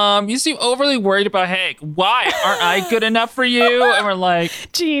like, you seem overly worried about Hank. Why? Aren't I good enough for you? And we're like,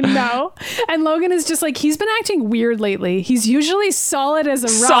 Jean, no. And Logan is just like, he's been acting weird lately. He's usually solid as a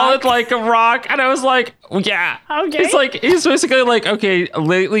rock. Solid like a rock. And I was like, yeah. Okay. He's basically like, okay,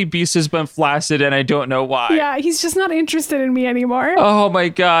 lately Beast has been flaccid and I don't know why. Yeah, he's just not interested in me anymore. Oh my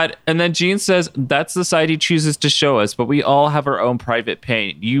God. And then Jean says, that's the side he chooses to show us, but we all have our own private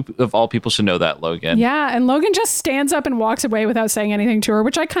pain. You, of all people, should know that, Logan. Yeah, and Logan just stands up and walks away without saying anything to her,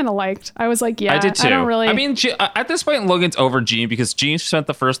 which I kind of liked. I was like, yeah, I did too. I don't really... I mean, at this point, Logan's over Jean because Jean spent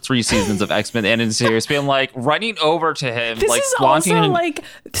the first 3 seasons of X-Men animated series being like running over to him. This like is wanting also him, like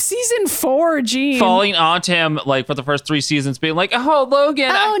season 4 Jean. falling onto him like for the first 3 seasons being like, oh,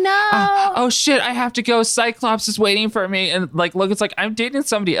 Logan. Oh, no. Oh, shit, I have to go. Cyclops is waiting for me. And like Logan's like, I'm dating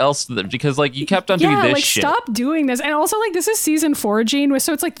somebody else because like you kept on doing this like, shit. Stop doing this. And also like this is season 4 Jean,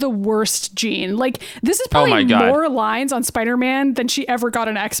 so it's like the worst Jean. Like this is probably more lines on Spider-Man than she ever got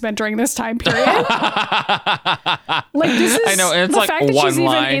in X-Men during this time period. Like this is, I know, and it's the like fact that one she's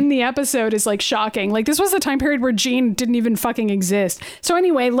line. even in the episode is like shocking. Like this was the time period where Jean didn't even fucking exist. So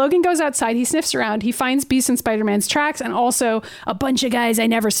anyway, Logan goes outside, he sniffs around, he finds Beast and Spider-Man's tracks and also a bunch of guys I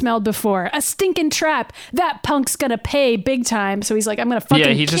never smelled before. A stinking trap. That punk's gonna pay big time. So he's like, I'm gonna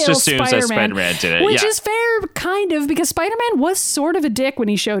fucking he just kill assumes Spider-Man, that Spider-Man did it. which is fair, kind of, because Spider-Man was sort of a dick when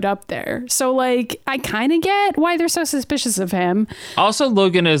he showed up there. So like, I kind of get why they're so suspicious of him. Also,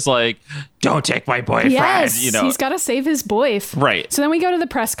 Logan is like, don't take my boyfriend. Yes, you know, he's got to save his boyf. Right. So then we go to the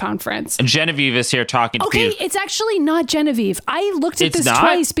press conference. And Genevieve is here talking to Peter. It's actually not Genevieve. I looked at this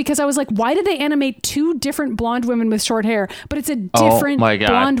twice because I was like, why did they animate 2 different blonde women with short hair? But it's a different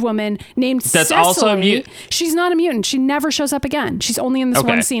blonde woman named Cecily. Also a mutant. She's not a mutant. She never shows up again. She's only in this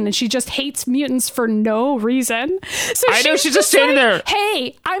one scene, and she just hates mutants for no reason. So I know, she's just standing there.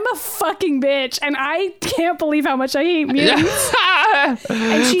 Hey, I'm a fucking bitch, and I can't believe how much I hate mutants.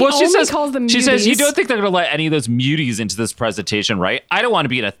 And she calls them muties. She says, you don't think they're going to let any of those muties into this presentation, right? I don't want to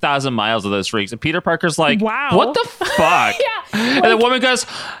be in 1,000 miles of those freaks. And Peter Parker's like, wow, what the fuck? And the woman goes,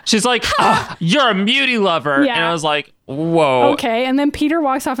 she's like, you're a mutie lover. Yeah. And I was like, whoa. Okay. And then Peter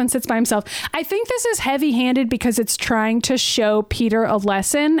walks off and sits by himself. I think this is heavy-handed because it's trying to show Peter a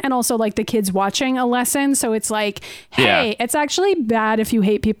lesson and also like the kids watching a lesson. So it's like, hey, it's actually bad if you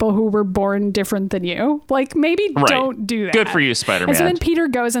hate people who were born different than you. Like maybe don't do that. Good for you, Spider-Man. And so then Peter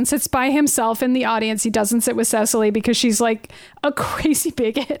goes and sits by himself in the audience. He doesn't sit with Cecily because she's like a crazy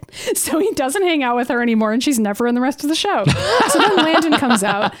bigot. So he doesn't hang out with her anymore and she's never in the rest of the show. So then Landon comes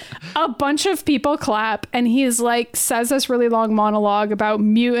out. A bunch of people clap and he is like, says this really long monologue about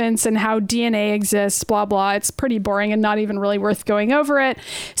mutants and how DNA exists, blah, blah. It's pretty boring and not even really worth going over it.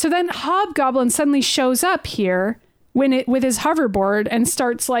 So then Hobgoblin suddenly shows up here with his hoverboard and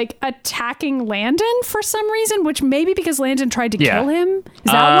starts like attacking Landon for some reason, which maybe because Landon tried to kill him.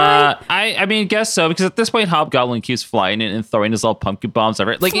 Is that why? I mean, guess so, because at this point Hobgoblin keeps flying in and throwing his little pumpkin bombs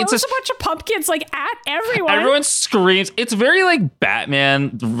everywhere. Like it's just a bunch of pumpkins like at everyone. Everyone screams. It's very like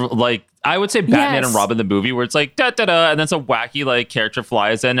Batman, like I would say Batman and Robin the movie, where it's like da da da, and then some wacky like character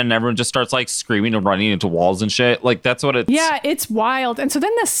flies in, and everyone just starts like screaming and running into walls and shit. Like that's what it's. Yeah, it's wild. And so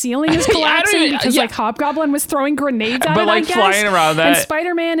then the ceiling is collapsing because like Hobgoblin was throwing grenades at it, like flying around that. And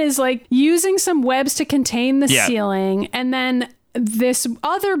Spider-Man is like using some webs to contain the ceiling, and then this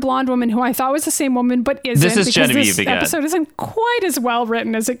other blonde woman who I thought was the same woman but isn't. This is Genevieve this again. Episode isn't quite as well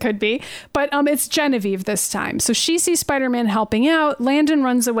written as it could be, but it's Genevieve this time. So she sees Spider-Man helping out. Landon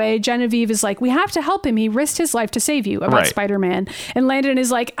runs away. Genevieve is like, we have to help him. He risked his life to save you, about Spider-Man. And Landon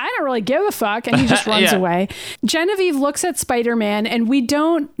is like, I don't really give a fuck, and he just runs away. Genevieve looks at Spider-Man, and we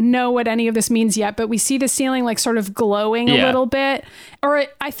don't know what any of this means yet, but we see the ceiling like sort of glowing a little bit. Or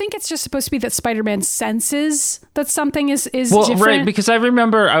I think it's just supposed to be that Spider-Man senses that something is different different. Right, because I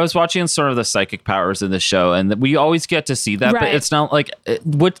remember I was watching sort of the psychic powers in the show, and we always get to see that, but it's not like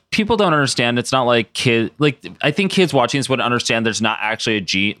what people don't understand. It's not like I think kids watching this would understand there's not actually a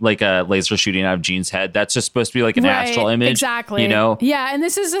gene, like a laser shooting out of Jean's head. That's just supposed to be like an astral image. Exactly. You know? Yeah, and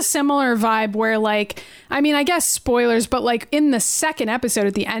this is a similar vibe where like, I mean, I guess spoilers, but like in the second episode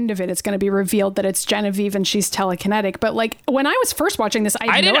at the end of it's going to be revealed that it's Genevieve and she's telekinetic. But like when I was first watching this,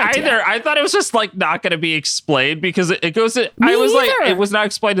 I didn't either. I thought it was just like not going to be explained because it goes. It was not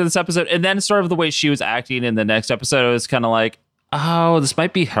explained in this episode, and then sort of the way she was acting in the next episode, it was kind of like, oh, this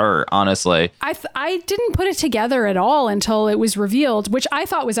might be her, honestly. I didn't put it together at all until it was revealed, which I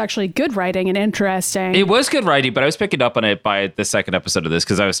thought was actually good writing and interesting. It was good writing, but I was picking up on it by the second episode of this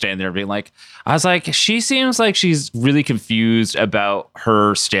because I was standing there being like, I was like, she seems like she's really confused about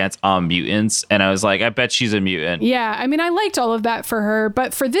her stance on mutants. And I was like, I bet she's a mutant. Yeah, I mean, I liked all of that for her.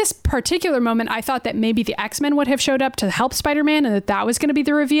 But for this particular moment, I thought that maybe the X-Men would have showed up to help Spider-Man and that was going to be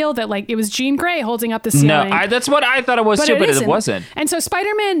the reveal, that like it was Jean Grey holding up the ceiling. No, that's what I thought it was too, but it wasn't. And so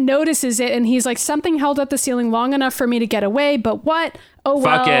Spider-Man notices it and he's like, something held up the ceiling long enough for me to get away, but what? Oh,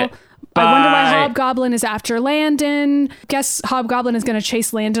 fuck well. it. I wonder why Hobgoblin is after Landon. Guess Hobgoblin is going to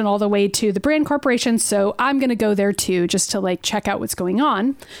chase Landon all the way to the Brand Corporation, so I'm going to go there too, just to like check out what's going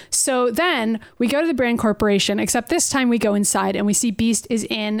on. So then we go to the Brand Corporation, except this time we go inside and we see Beast is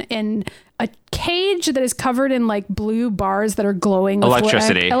in a cage that is covered in like blue bars that are glowing with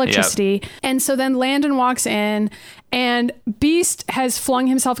electricity. Yep. And so then Landon walks in and Beast has flung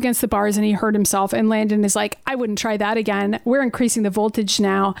himself against the bars and he hurt himself. And Landon is like, I wouldn't try that again. We're increasing the voltage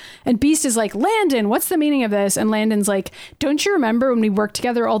now. And Beast is like, Landon, what's the meaning of this? And Landon's like, don't you remember when we worked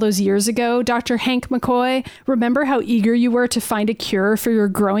together all those years ago, Dr. Hank McCoy? Remember how eager you were to find a cure for your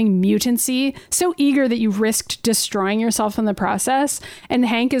growing mutancy? So eager that you risked destroying yourself in the process. And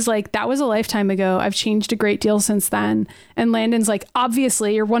Hank is like, that was a lifetime ago. I've changed a great deal since then. And Landon's like,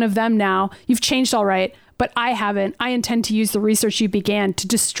 obviously, you're one of them now. You've changed all right, but I haven't. I intend to use the research you began to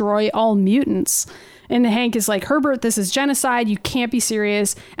destroy all mutants. And Hank is like, Herbert, this is genocide. You can't be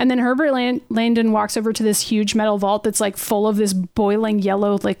serious. And then Herbert Landon walks over to this huge metal vault that's like full of this boiling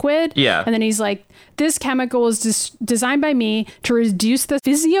yellow liquid. Yeah. And then he's like, this chemical is designed by me to reduce the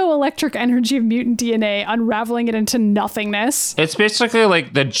physioelectric energy of mutant DNA, unraveling it into nothingness. It's basically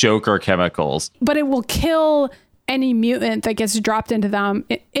like the Joker chemicals. But it will kill any mutant that gets dropped into them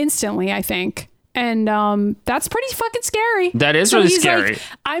instantly, I think. And that's pretty fucking scary. That is really scary. Like,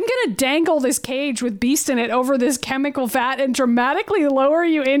 I'm going to dangle this cage with Beast in it over this chemical vat and dramatically lower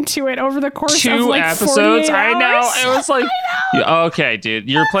you into it over the course of like episodes. 48 hours. I know. It was like, okay, dude,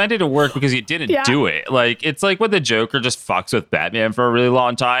 you're planning to work because you didn't do it. Like, it's like when the Joker just fucks with Batman for a really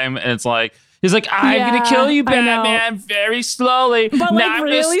long time. And it's like, he's like, I'm going to kill you, Batman, very slowly. But now like I'm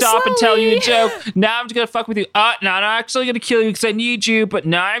really going to stop and tell you a slowly. joke. Now I'm just going to fuck with you. No, I'm not actually going to kill you because I need you. But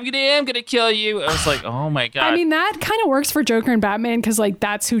now I'm going to kill you. I was like, oh my God. I mean, that kind of works for Joker and Batman because like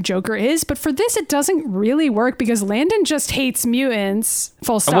that's who Joker is. But for this, it doesn't really work because Landon just hates mutants.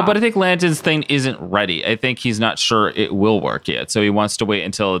 Full stop. Well, but I think Landon's thing isn't ready. I think he's not sure it will work yet. So he wants to wait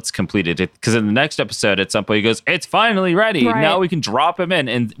until it's completed. Because in the next episode, at some point, he goes, it's finally ready. Right. Now we can drop him in.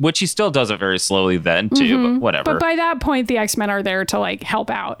 And which he still does it very slowly then. Too, but whatever. But by that point, the X-Men are there to like help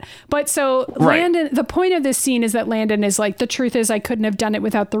out. But so Landon, the point of this scene is that Landon is like, the truth is I couldn't have done it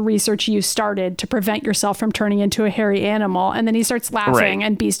without the research you started to prevent yourself from turning into a hairy animal. And then he starts laughing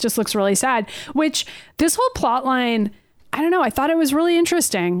and Beast just looks really sad, which this whole plot line, I don't know. I thought it was really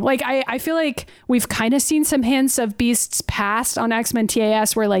interesting. Like, I feel like we've kind of seen some hints of Beast's past on X-Men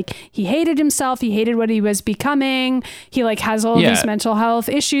TAS where like he hated himself. He hated what he was becoming. He like has all of these mental health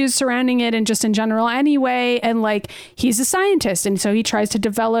issues surrounding it and just in general anyway. And like, he's a scientist. And so he tries to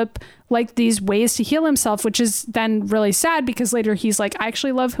develop like these ways to heal himself, which is then really sad because later he's like, I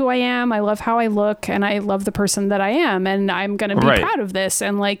actually love who I am. I love how I look and I love the person that I am. And I'm going to be proud of this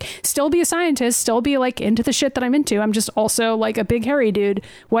and like still be a scientist, still be like into the shit that I'm into. I'm just also like a big hairy dude,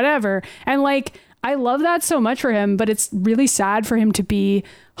 whatever. And like, I love that so much for him, but it's really sad for him to be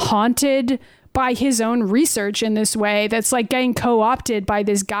haunted by his own research in this way that's like getting co-opted by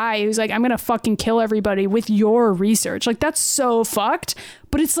this guy who's like, I'm gonna fucking kill everybody with your research. Like, that's so fucked,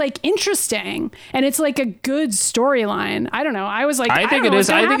 but it's like interesting and it's like a good storyline. I don't know. I was like, I think it is.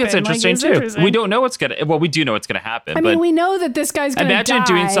 I think it's interesting too. We don't know what's gonna. Well, we do know what's gonna happen. I mean, we know that this guy's gonna imagine die,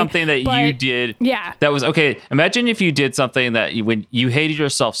 doing something that you did. Yeah. That was okay. Imagine if you did something that when you hated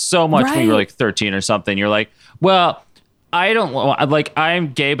yourself so much when you were like 13 or something. You're like, well, I don't like,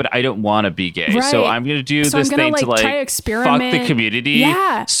 I'm gay, but I don't want to be gay. Right. So I'm going to do this thing to like try to fuck experiment. the community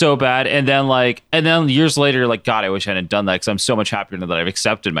so bad. And then years later, you're like, God, I wish I hadn't done that because I'm so much happier now that I've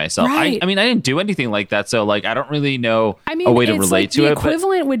accepted myself. Right. I mean, I didn't do anything like that. So like, I don't really know I mean, a way to it's relate like to the it.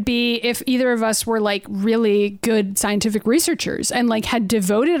 equivalent would be if either of us were like really good scientific researchers and like had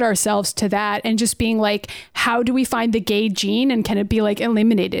devoted ourselves to that and just being like, how do we find the gay gene and can it be like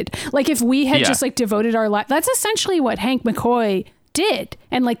eliminated? Like if we had just like devoted our life, that's essentially what Hank McCoy did.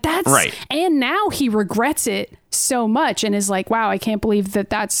 And like that's right. And now he regrets it so much and is like, wow, I can't believe that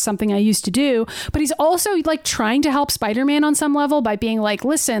that's something I used to do. But he's also like trying to help Spider-Man on some level by being like,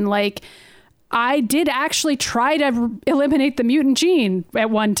 listen, like I did actually try to eliminate the mutant gene at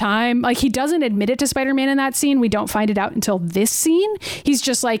one time. Like he doesn't admit it to Spider-Man in that scene. We don't find it out until this scene. He's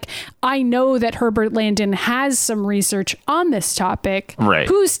just like, I know that Herbert Landon has some research on this topic. Right.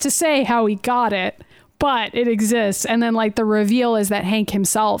 Who's to say how he got it? But it exists. And then like the reveal is that Hank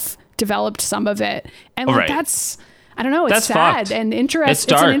himself developed some of it. And like that's, I don't know, it's sad fucked. and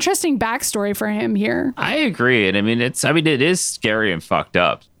interesting. It's an interesting backstory for him here. I agree. And I mean, it is scary and fucked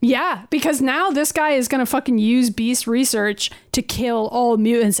up. Yeah, because now this guy is going to fucking use Beast research to kill all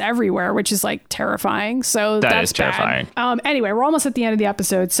mutants everywhere, which is like terrifying. So that's terrifying. Anyway, we're almost at the end of the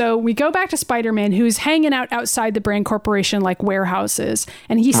episode. So we go back to Spider-Man, who's hanging out outside the Brand Corporation like warehouses,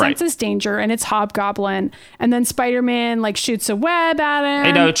 and he senses danger, and it's Hobgoblin. And then Spider-Man like shoots a web at him.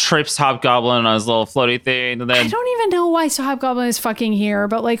 I know, trips Hobgoblin on his little floaty thing, and then I don't even know why Hobgoblin is fucking here,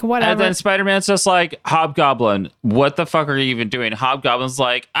 but like whatever. And then Spider-Man's just like, Hobgoblin, what the fuck are you even doing? Hobgoblin's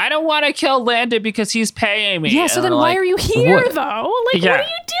like, I don't want to kill Landon because he's paying me. Yeah, so then why are you here though? Like, what are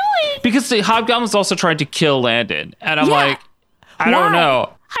you doing? Because the Hobgoblin's also trying to kill Landon. And I'm like, I don't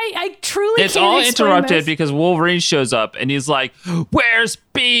know. I truly it's can't all explain interrupted this. because Wolverine shows up and he's like, where's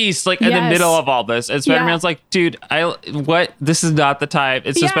Beast? Like in the middle of all this. And Spider-Man's like, dude, what? This is not the time.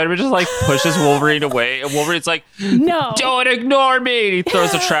 And so Spider-Man just like pushes Wolverine away. And Wolverine's like, no, don't ignore me. And he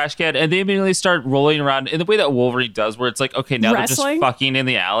throws a trash can and they immediately start rolling around in the way that Wolverine does, where it's like, okay, now they're just fucking in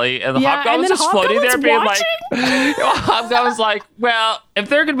the alley. And the Hobgoblin's just floating there being like, Hobgoblin's like, well, if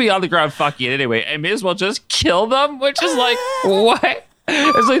they're going to be on the ground fucking anyway, I may as well just kill them, which is like, what?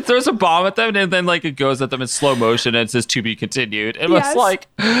 It's like throws a bomb at them and then like it goes at them in slow motion and it says to be continued. It was like,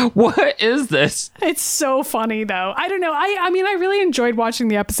 what is this? It's so funny though. I don't know. I mean, I really enjoyed watching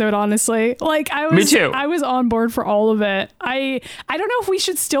the episode, honestly. Like Me too. I was on board for all of it. I don't know if we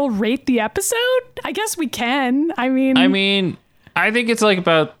should still rate the episode. I guess we can. I mean, I think it's like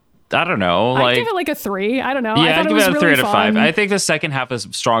about, I don't know. I'd give it like a 3. I don't know. Yeah, I thought I'd give it it a was 3 really out of fun. 5. I think the second half is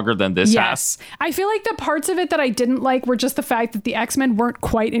stronger than this half. I feel like the parts of it that I didn't like were just the fact that the X-Men weren't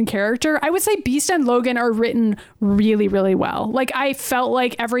quite in character. I would say Beast and Logan are written really, really well. Like I felt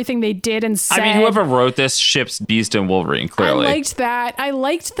like everything they did and said. I mean, whoever wrote this ships Beast and Wolverine, clearly. I liked that. I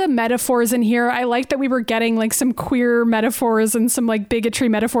liked the metaphors in here. I liked that we were getting like some queer metaphors and some like bigotry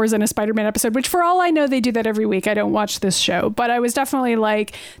metaphors in a Spider-Man episode, which for all I know, they do that every week. I don't watch this show, but I was definitely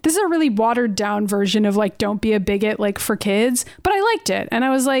like, this is a really watered down version of like, don't be a bigot, like for kids, but I liked it. And I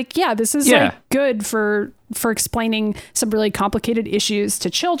was like, yeah, this is like good for explaining some really complicated issues to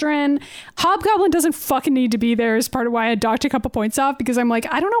children. Hobgoblin doesn't fucking need to be there is part of why I docked a couple points off, because I'm like,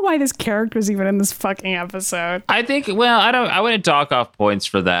 I don't know why this character is even in this fucking episode. I think, well, I wouldn't dock off points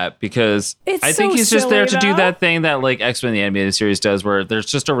for that because I think he's just there to do that thing that like X-Men the animated series does where there's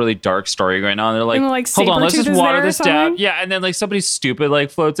just a really dark story going on. They're like hold on, let's just water this down. Yeah, and then like somebody stupid like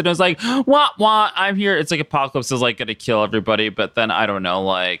floats and it's like, wah, I'm here. It's like Apocalypse is like gonna kill everybody, but then I don't know,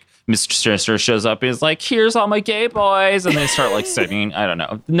 like Mr. Sinister shows up and is like, here's all my gay boys. And they start like singing. I don't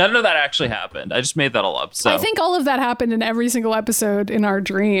know. None of that actually happened. I just made that all up. So I think all of that happened in every single episode in our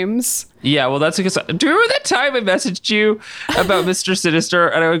dreams. Yeah, well, that's because do you remember that time I messaged you about Mr. Sinister?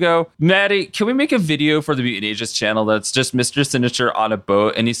 And I would go, Maddie, can we make a video for the Mutant Ages channel that's just Mr. Sinister on a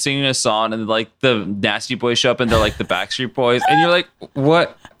boat and he's singing a song and like the Nasty Boys show up and they're like the Backstreet Boys. And you're like,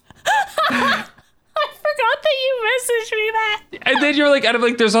 what? Forgot that you messaged me that. And then you're like, out of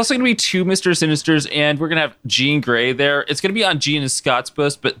like, there's also gonna be 2 Mr. Sinisters, and we're gonna have Jean Grey there. It's gonna be on Jean and Scott's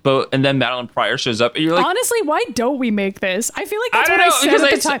boat, and then Madeline Pryor shows up, and you're like, honestly, why don't we make this? I feel like that's what I said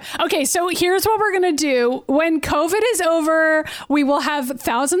at the time. Okay, so here's what we're gonna do. When COVID is over, we will have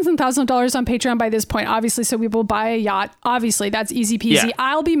thousands and thousands of dollars on Patreon by this point, obviously. So we will buy a yacht. Obviously, that's easy peasy. Yeah.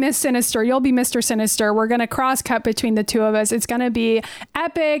 I'll be Miss Sinister. You'll be Mr. Sinister. We're gonna cross cut between the two of us. It's gonna be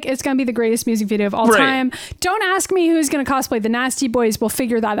epic. It's gonna be the greatest music video of all time. Don't ask me who's going to cosplay the Nasty Boys. We'll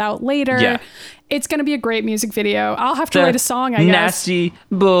figure that out later. Yeah. It's going to be a great music video. I'll have to write a song, I guess. Nasty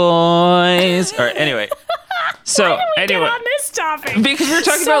Boys. All right, anyway. So Get anyway, on this topic because we were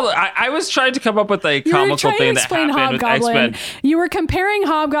talking about, I was trying to come up with a comical thing that happened with X-Men. You were comparing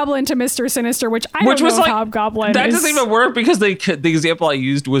Hobgoblin to Mr. Sinister, which I don't know if Hobgoblin that is. doesn't even work because the example I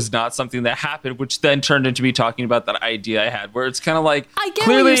used was not something that happened, which then turned into me talking about that idea I had, where it's kind of like, I get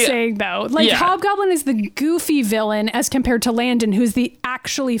clearly, what you're saying though. Like Hobgoblin is the goofy villain as compared to Landon, who's the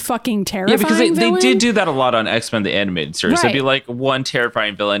actually fucking terrifying because villain. they did do that a lot on X-Men the animated series. Right. There'd be like one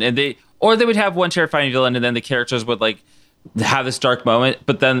terrifying villain, and they would have one terrifying villain, and then the characters would like have this dark moment,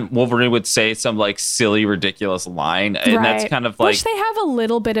 but then Wolverine would say some like silly, ridiculous line, and that's kind of like, which they have a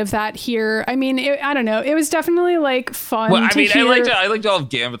little bit of that here. I mean, I don't know. It was definitely like fun. Well, I to mean, hear. I liked all of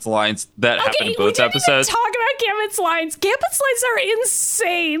Gambit's lines that happened in both episodes. Talk about Gambit's lines. Gambit's lines are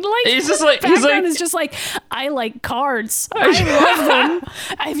insane. Like he's just like is just like, I like cards. I love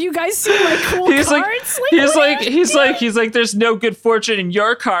them. Have you guys seen my cool cards? He's like, there's no good fortune in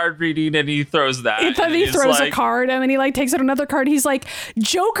your card reading, and he throws that. He throws a card, and then he like takes out another card. He's like,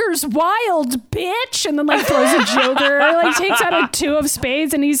 Joker's wild, bitch, and then like throws a Joker. Like takes out a 2 of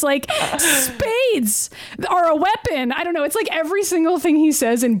spades, and he's like, spades are a weapon. I don't know. It's like every single thing he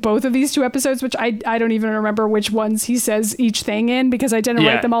says in both of these 2 episodes, which I don't even remember which ones he says each thing in because I didn't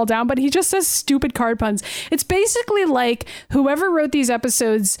write them all down. But he just says stupid card puns. It's basically like whoever wrote these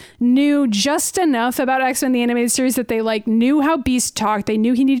episodes knew just enough about X-Men the animated series that they like knew how Beast talked. They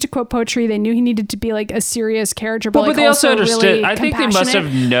knew he needed to quote poetry. They knew he needed to be like a serious character, but they also understood. Really I think they must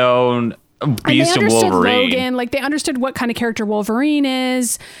have known Beast and Wolverine. Logan, like they understood what kind of character Wolverine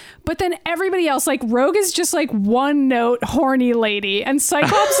is. But then everybody else, like Rogue is just like one note horny lady, and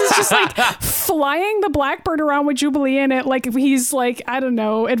Cyclops is just like flying the Blackbird around with Jubilee in it, like he's like, I don't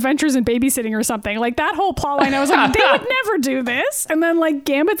know, Adventures in Babysitting or something. Like that whole plot line, I was like, they would never do this. And then like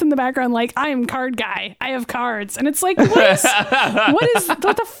Gambit's in the background, like, I am card guy, I have cards, and it's like, what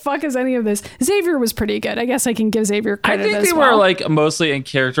the fuck is any of this? Xavier was pretty good. I guess I can give Xavier credit. I think they were like mostly in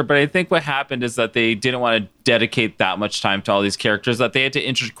character, but I think what happened is that they didn't want to dedicate that much time to all these characters, that they had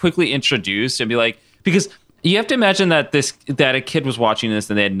to quickly introduce and be like, because you have to imagine that a kid was watching this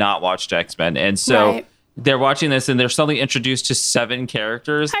and they had not watched X-Men, and so they're watching this and they're suddenly introduced to 7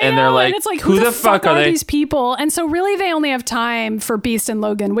 characters, and they're like, it's like, who the fuck are these people? And so really they only have time for Beast and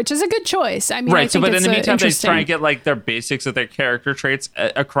Logan, which is a good choice. I mean, right. So, but in the meantime, they try and get like their basics of their character traits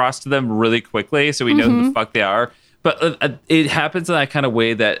across to them really quickly, so we know who the fuck they are. But it happens in that kind of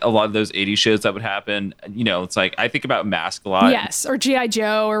way that a lot of those 80s shows that would happen, you know, it's like, I think about Mask a lot. Yes, or G.I.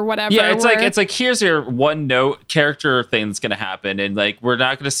 Joe or whatever. Yeah, it's like here's your one note character thing that's going to happen, and like we're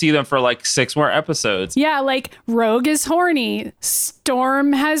not going to see them for like 6 more episodes. Yeah, like Rogue is horny.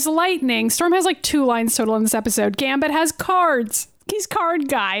 Storm has lightning. Storm has like 2 lines total in this episode. Gambit has cards. He's card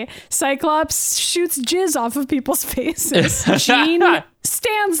guy. Cyclops shoots jizz off of people's faces. Jean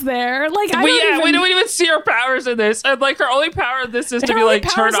stands there. Like, we don't even see her powers in this. And like her only power in this is to be like,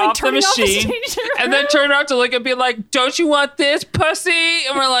 turn off the machine and then turn around to look and be like, don't you want this, pussy?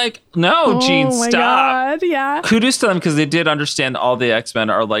 And we're like, no, Jean, stop. God, yeah. Kudos to them, because they did understand all the X-Men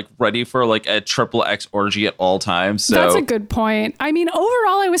are like ready for like a triple X orgy at all times. So that's a good point. I mean,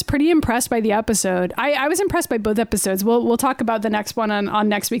 overall, I was pretty impressed by the episode. I was impressed by both episodes. We'll talk about the next one on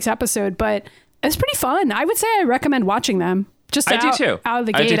next week's episode, but it's pretty fun. I would say I recommend watching them. I do too. Out of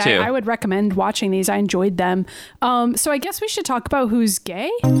the gate, I would recommend watching these. I enjoyed them. So I guess we should talk about who's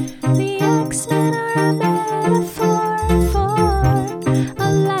gay. The X-Men are a metaphor for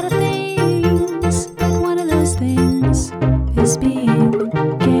a lot of things, but one of those things is being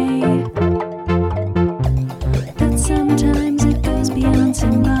gay. But sometimes it goes beyond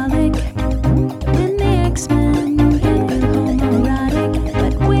symbolic when the X-Men get real homoerotic.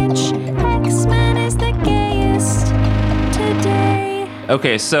 But which X-Men is the gayest today?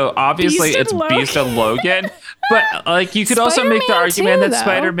 Okay, so obviously it's Beast and Logan. But like you could also make the argument that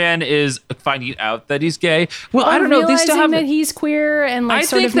Spider-Man is finding out that he's gay. Well, I don't know. They still have that he's queer and like I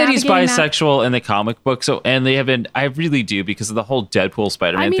think that he's bisexual in the comic book. So, and they haven't. I really do, because of the whole Deadpool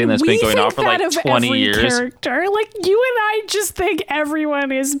Spider-Man thing that's been going on for like 20 years. Character. Like you and I just think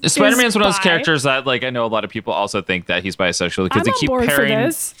everyone is. Spider-Man's one of those characters that like I know a lot of people also think that he's bisexual, because they keep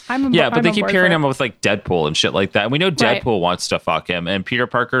pairing. But they keep pairing him with like Deadpool and shit like that. And we know Deadpool wants to fuck him, and Peter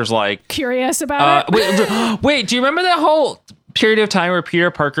Parker's like curious about it. Wait, do you remember that whole period of time where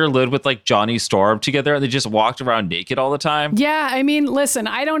Peter Parker lived with like Johnny Storm together and they just walked around naked all the time? Yeah, I mean, listen,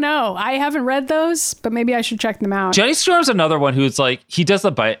 I don't know. I haven't read those, but maybe I should check them out. Johnny Storm's another one who's like, he does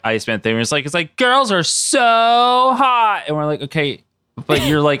the Iceman thing where it's like girls are so hot. And we're like, okay, but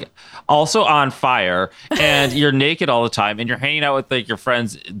you're like also on fire and you're naked all the time and you're hanging out with like your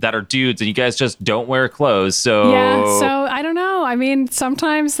friends that are dudes and you guys just don't wear clothes. So I don't know. I mean,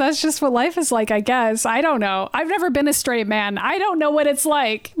 sometimes that's just what life is like, I guess. I don't know. I've never been a straight man. I don't know what it's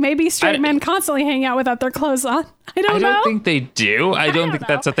like. Maybe straight men constantly hang out without their clothes on. I don't know. I don't think they do. I don't think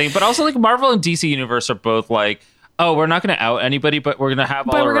that's a thing. But also like Marvel and DC Universe are both like, oh, we're not going to out anybody, but we're going to have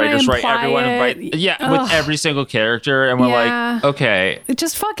all our writers write everyone with every single character. And we're like, okay.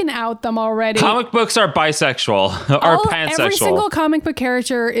 Just fucking out them already. Comic books are bisexual or pansexual. Every single comic book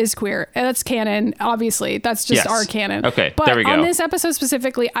character is queer. And that's canon, obviously. That's just our canon. Okay, but there we go. On this episode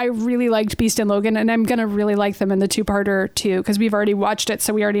specifically, I really liked Beast and Logan, and I'm going to really like them in the two-parter too, because we've already watched it,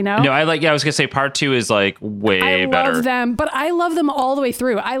 so we already know. No, I was going to say part 2 is like way better. I love them, but I love them all the way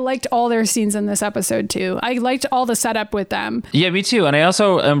through. I liked all their scenes in this episode too. I liked all the setup with them. Yeah, me too. And I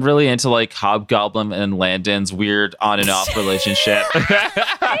also am really into like Hobgoblin and Landon's weird on and off relationship.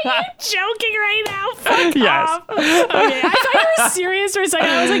 Are you joking right now? Fuck off. Okay, I thought you were serious for a second.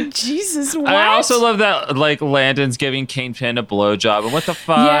 I was like, Jesus, what? I also love that like Landon's giving Kingpin a blowjob. And what the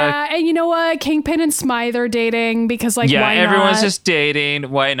fuck? Yeah, and you know what? Kingpin and Smythe are dating because why not? Everyone's just dating.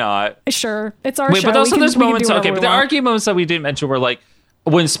 Why not? Sure. It's our show. But also there's moments, but there are key moments that we didn't mention where like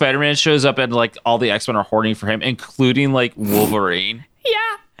when Spider-Man shows up and like all the X-Men are hoarding for him, including like Wolverine.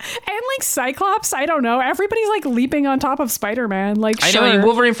 Yeah. And like Cyclops, I don't know. Everybody's like leaping on top of Spider-Man. Like, I know,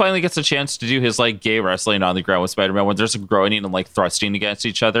 Wolverine finally gets a chance to do his like gay wrestling on the ground with Spider-Man when there's groaning and like thrusting against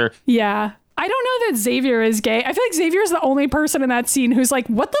each other. Yeah. I don't know that Xavier is gay. I feel like Xavier is the only person in that scene who's like,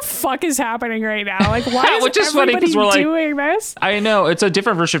 what the fuck is happening right now? Like, why is Which is funny because we're like doing this? I know. It's a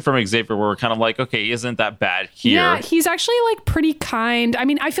different version from Xavier where we're kind of like, okay, he isn't that bad here. Yeah, he's actually like pretty kind. I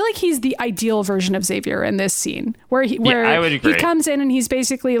mean, I feel like he's the ideal version of Xavier in this scene where I would agree. He comes in and he's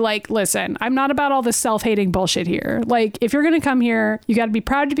basically like, listen, I'm not about all this self-hating bullshit here. Like, if you're going to come here, you got to be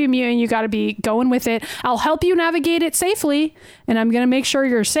proud to be a mutant. You got to be going with it. I'll help you navigate it safely. And I'm going to make sure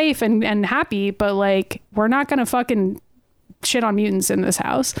you're safe and happy. But like, we're not gonna fucking shit on mutants in this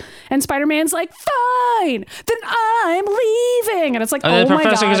house. And Spider-Man's like, fine, then I'm leaving. And it's like, oh my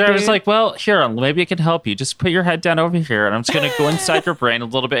Professor God, Xavier's like, well, here, maybe I can help you. Just put your head down over here, and I'm just gonna go inside your brain a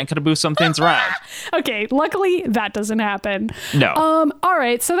little bit and kind of move some things around. Okay, luckily that doesn't happen. No. All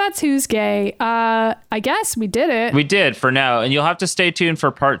right, so that's Who's Gay. I guess we did it. We did for now, and you'll have to stay tuned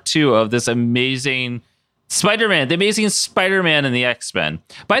for part 2 of this amazing Spider-Man, the amazing Spider-Man and the X-Men.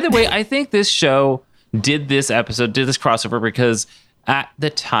 By the way, I think this show did this crossover because at the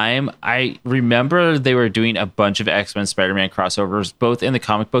time, I remember they were doing a bunch of X-Men Spider-Man crossovers, both in the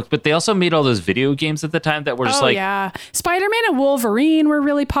comic books, but they also made all those video games at the time that were just yeah. Spider-Man and Wolverine were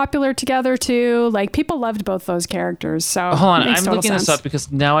really popular together too. Like, people loved both those characters. So hold on, I'm looking this up because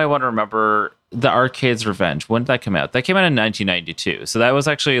now I want to remember The Arcade's Revenge. When did that come out? That came out in 1992. So that was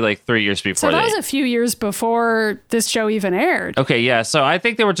actually like 3 years before. So that was a few years before this show even aired. Okay, yeah. So I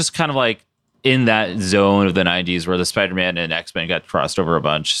think they were just kind of like in that zone of the 90s where the Spider-Man and X-Men got crossed over a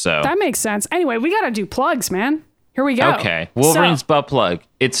bunch. So that makes sense. Anyway, we got to do plugs, man. Here we go. Okay. Wolverine's butt plug.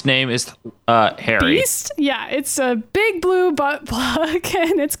 Its name is Harry. Beast? Yeah, it's a big blue butt plug,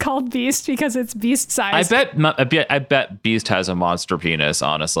 and it's called Beast because it's beast size. I bet Beast has a monster penis,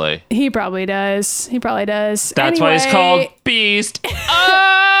 honestly. He probably does. That's why it's called Beast. Oh!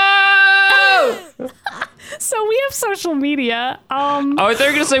 So we have social media. They're going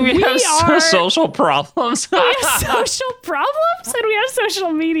to say we have social problems. We have social problems and we have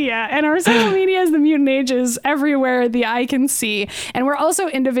social media. And our social media is the Mutant Ages everywhere the eye can see. And we're also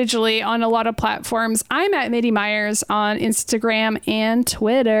individually on a lot of platforms. I'm at Mitty Myers on Instagram and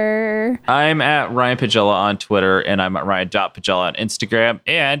Twitter. I'm at Ryan Pagella on Twitter, and I'm at Ryan.Pagella on Instagram.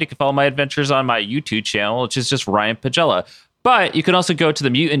 And you can follow my adventures on my YouTube channel, which is just Ryan Pagella. But you can also go to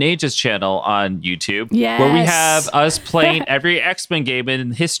the Mutant Ages channel on YouTube, where we have us playing every X-Men game in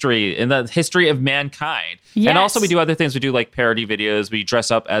the history of mankind. Yes. And also we do other things. We do like parody videos. We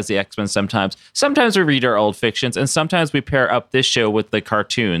dress up as the X-Men sometimes. Sometimes we read our old fictions, and sometimes we pair up this show with the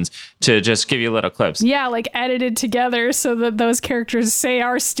cartoons to just give you little clips. Yeah, like edited together so that those characters say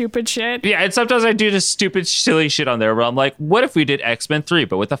our stupid shit. Yeah, and sometimes I do this stupid, silly shit on there where I'm like, what if we did X-Men 3,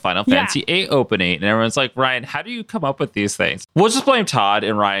 but with a Final Fantasy 8 opening? And everyone's like, Ryan, how do you come up with these things? We'll just blame Todd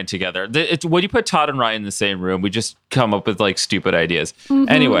and Ryan together. When you put Todd and Ryan in the same room, we just come up with like stupid ideas.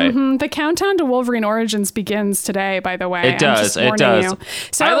 Anyway. The countdown to Wolverine Origins begins today, by the way. It does. You.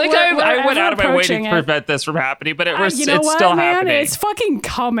 So I went out of my way to prevent this from happening, but it's still happening. It's fucking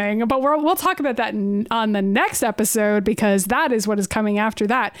coming. But we'll talk about that on the next episode because that is what is coming after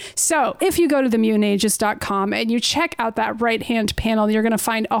that. So if you go to themutantages.com and you check out that right-hand panel, you're going to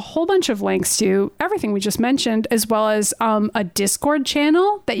find a whole bunch of links to everything we just mentioned, as well as a Discord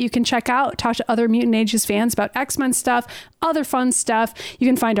channel that you can check out, talk to other Mutant Ages fans about X-Men stuff, other fun stuff. You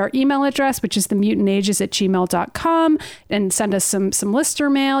can find our email address, which is themutantages@gmail.com, and send us some listener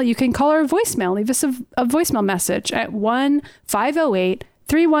mail. You can call our voicemail, leave us a voicemail message at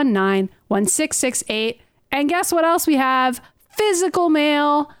 1-508-319-1668. And guess what else we have? Physical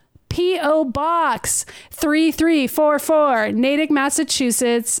mail. P.O. Box 3344, Natick,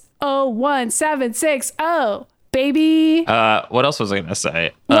 Massachusetts 01760. Baby. What else was I going to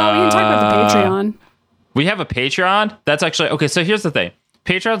say? Well, we can talk about the Patreon. We have a Patreon. That's actually okay. So here's the thing.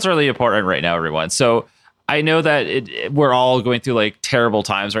 Patreon's really important right now, everyone. So I know that we're all going through like terrible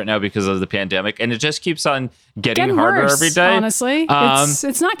times right now because of the pandemic, and it just keeps on getting harder worse, every day. Honestly,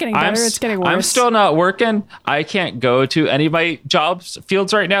 it's not getting better. It's getting worse. I'm still not working. I can't go to any of my jobs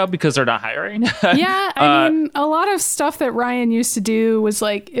fields right now because they're not hiring. Yeah, I mean, a lot of stuff that Ryan used to do was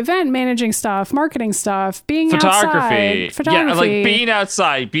like event managing stuff, marketing stuff, being photography. outside, Yeah, like being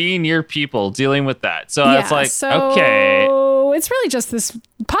outside, being near people, dealing with that. So it's like, okay. It's really just this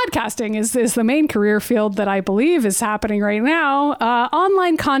podcasting is the main career field that I believe is happening right now.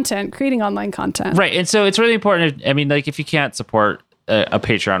 Online content, creating online content. Right. And so it's really important. I mean, like if you can't support a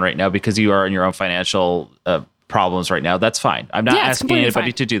Patreon right now because you are in your own financial problems right now, that's fine. I'm not asking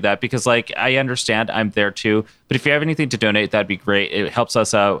anybody to do that because like I understand, I'm there too. But if you have anything to donate, that'd be great. It helps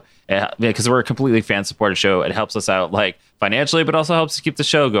us out because we're a completely fan supported show. It helps us out like financially, but also helps to keep the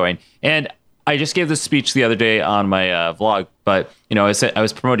show going. And I just gave this speech the other day on my vlog, but I said I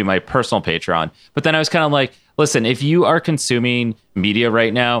was promoting my personal Patreon, but then I was kind of like, listen, if you are consuming media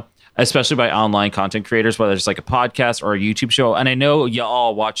right now, especially by online content creators, whether it's like a podcast or a YouTube show, and I know you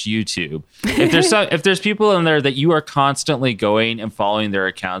all watch YouTube, if there's people in there that you are constantly going and following their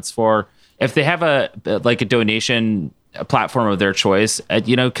accounts for, if they have a donation a platform of their choice,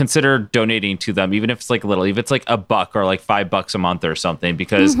 consider donating to them, even if it's like little, if it's like $1 or like $5 a month or something,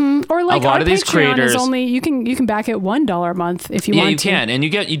 because or like a lot our of these Patreon creators is only you can back it $1 a month if you want to. Yeah, you can, and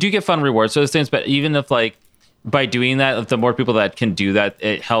you do get fun rewards. So those things, but even if like by doing that, if the more people that can do that,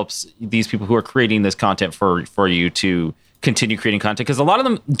 it helps these people who are creating this content for you to continue creating content, because a lot of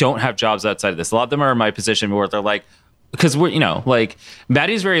them don't have jobs outside of this. A lot of them are in my position where they're like, because we're, like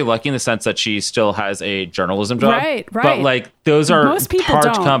Maddie's very lucky in the sense that she still has a journalism job. Right. But like those are most people hard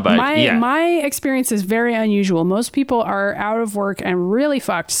don't. to come by. My experience is very unusual. Most people are out of work and really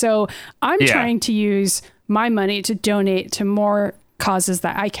fucked. So I'm trying to use my money to donate to more causes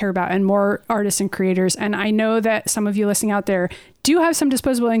that I care about and more artists and creators. And I know that some of you listening out there do have some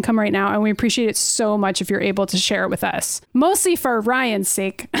disposable income right now, and we appreciate it so much if you're able to share it with us. Mostly for Ryan's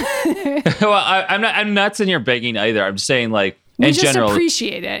sake. Well, I'm not saying you're begging either. I'm just saying like we in just general,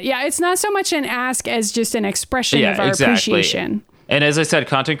 appreciate it. Yeah, it's not so much an ask as just an expression of our appreciation. And as I said,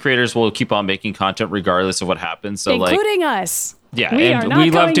 content creators will keep on making content regardless of what happens. So including us. Yeah,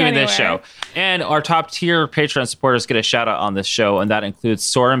 we love doing anywhere. this show. And our top tier Patreon supporters get a shout out on this show, and that includes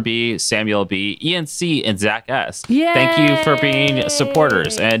Soren B, Samuel B, Ian C, and Zach S. Yay! Thank you for being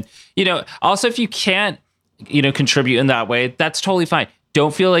supporters. And also if you can't contribute in that way, that's totally fine.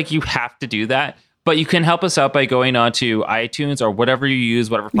 Don't feel like you have to do that. But you can help us out by going on to iTunes or whatever you use,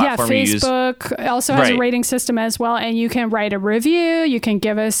 whatever platform you use. Facebook also has a rating system as well, and you can write a review. You can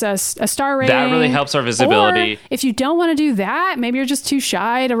give us a star rating. That really helps our visibility. Or if you don't want to do that, maybe you're just too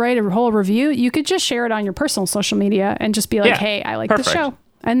shy to write a whole review, you could just share it on your personal social media and just be like, hey, I like the show.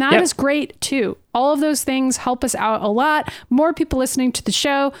 And that is great too. All of those things help us out a lot. More people listening to the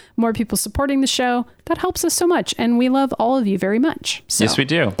show, more people supporting the show. That helps us so much. And we love all of you very much. So, yes, we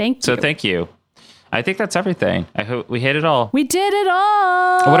do. Thank you. So thank you. I think that's everything. I hope we hit it all. We did it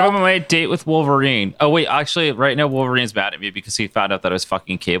all. What about my date with Wolverine? Oh, wait, actually, right now, Wolverine's mad at me because he found out that I was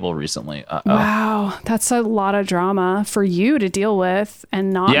fucking Cable recently. Wow, that's a lot of drama for you to deal with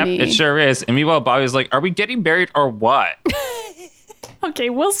and not me. Yep, it sure is. And meanwhile, Bobby's like, are we getting married or what? Okay,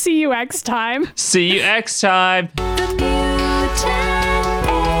 we'll see you next time. See you next time.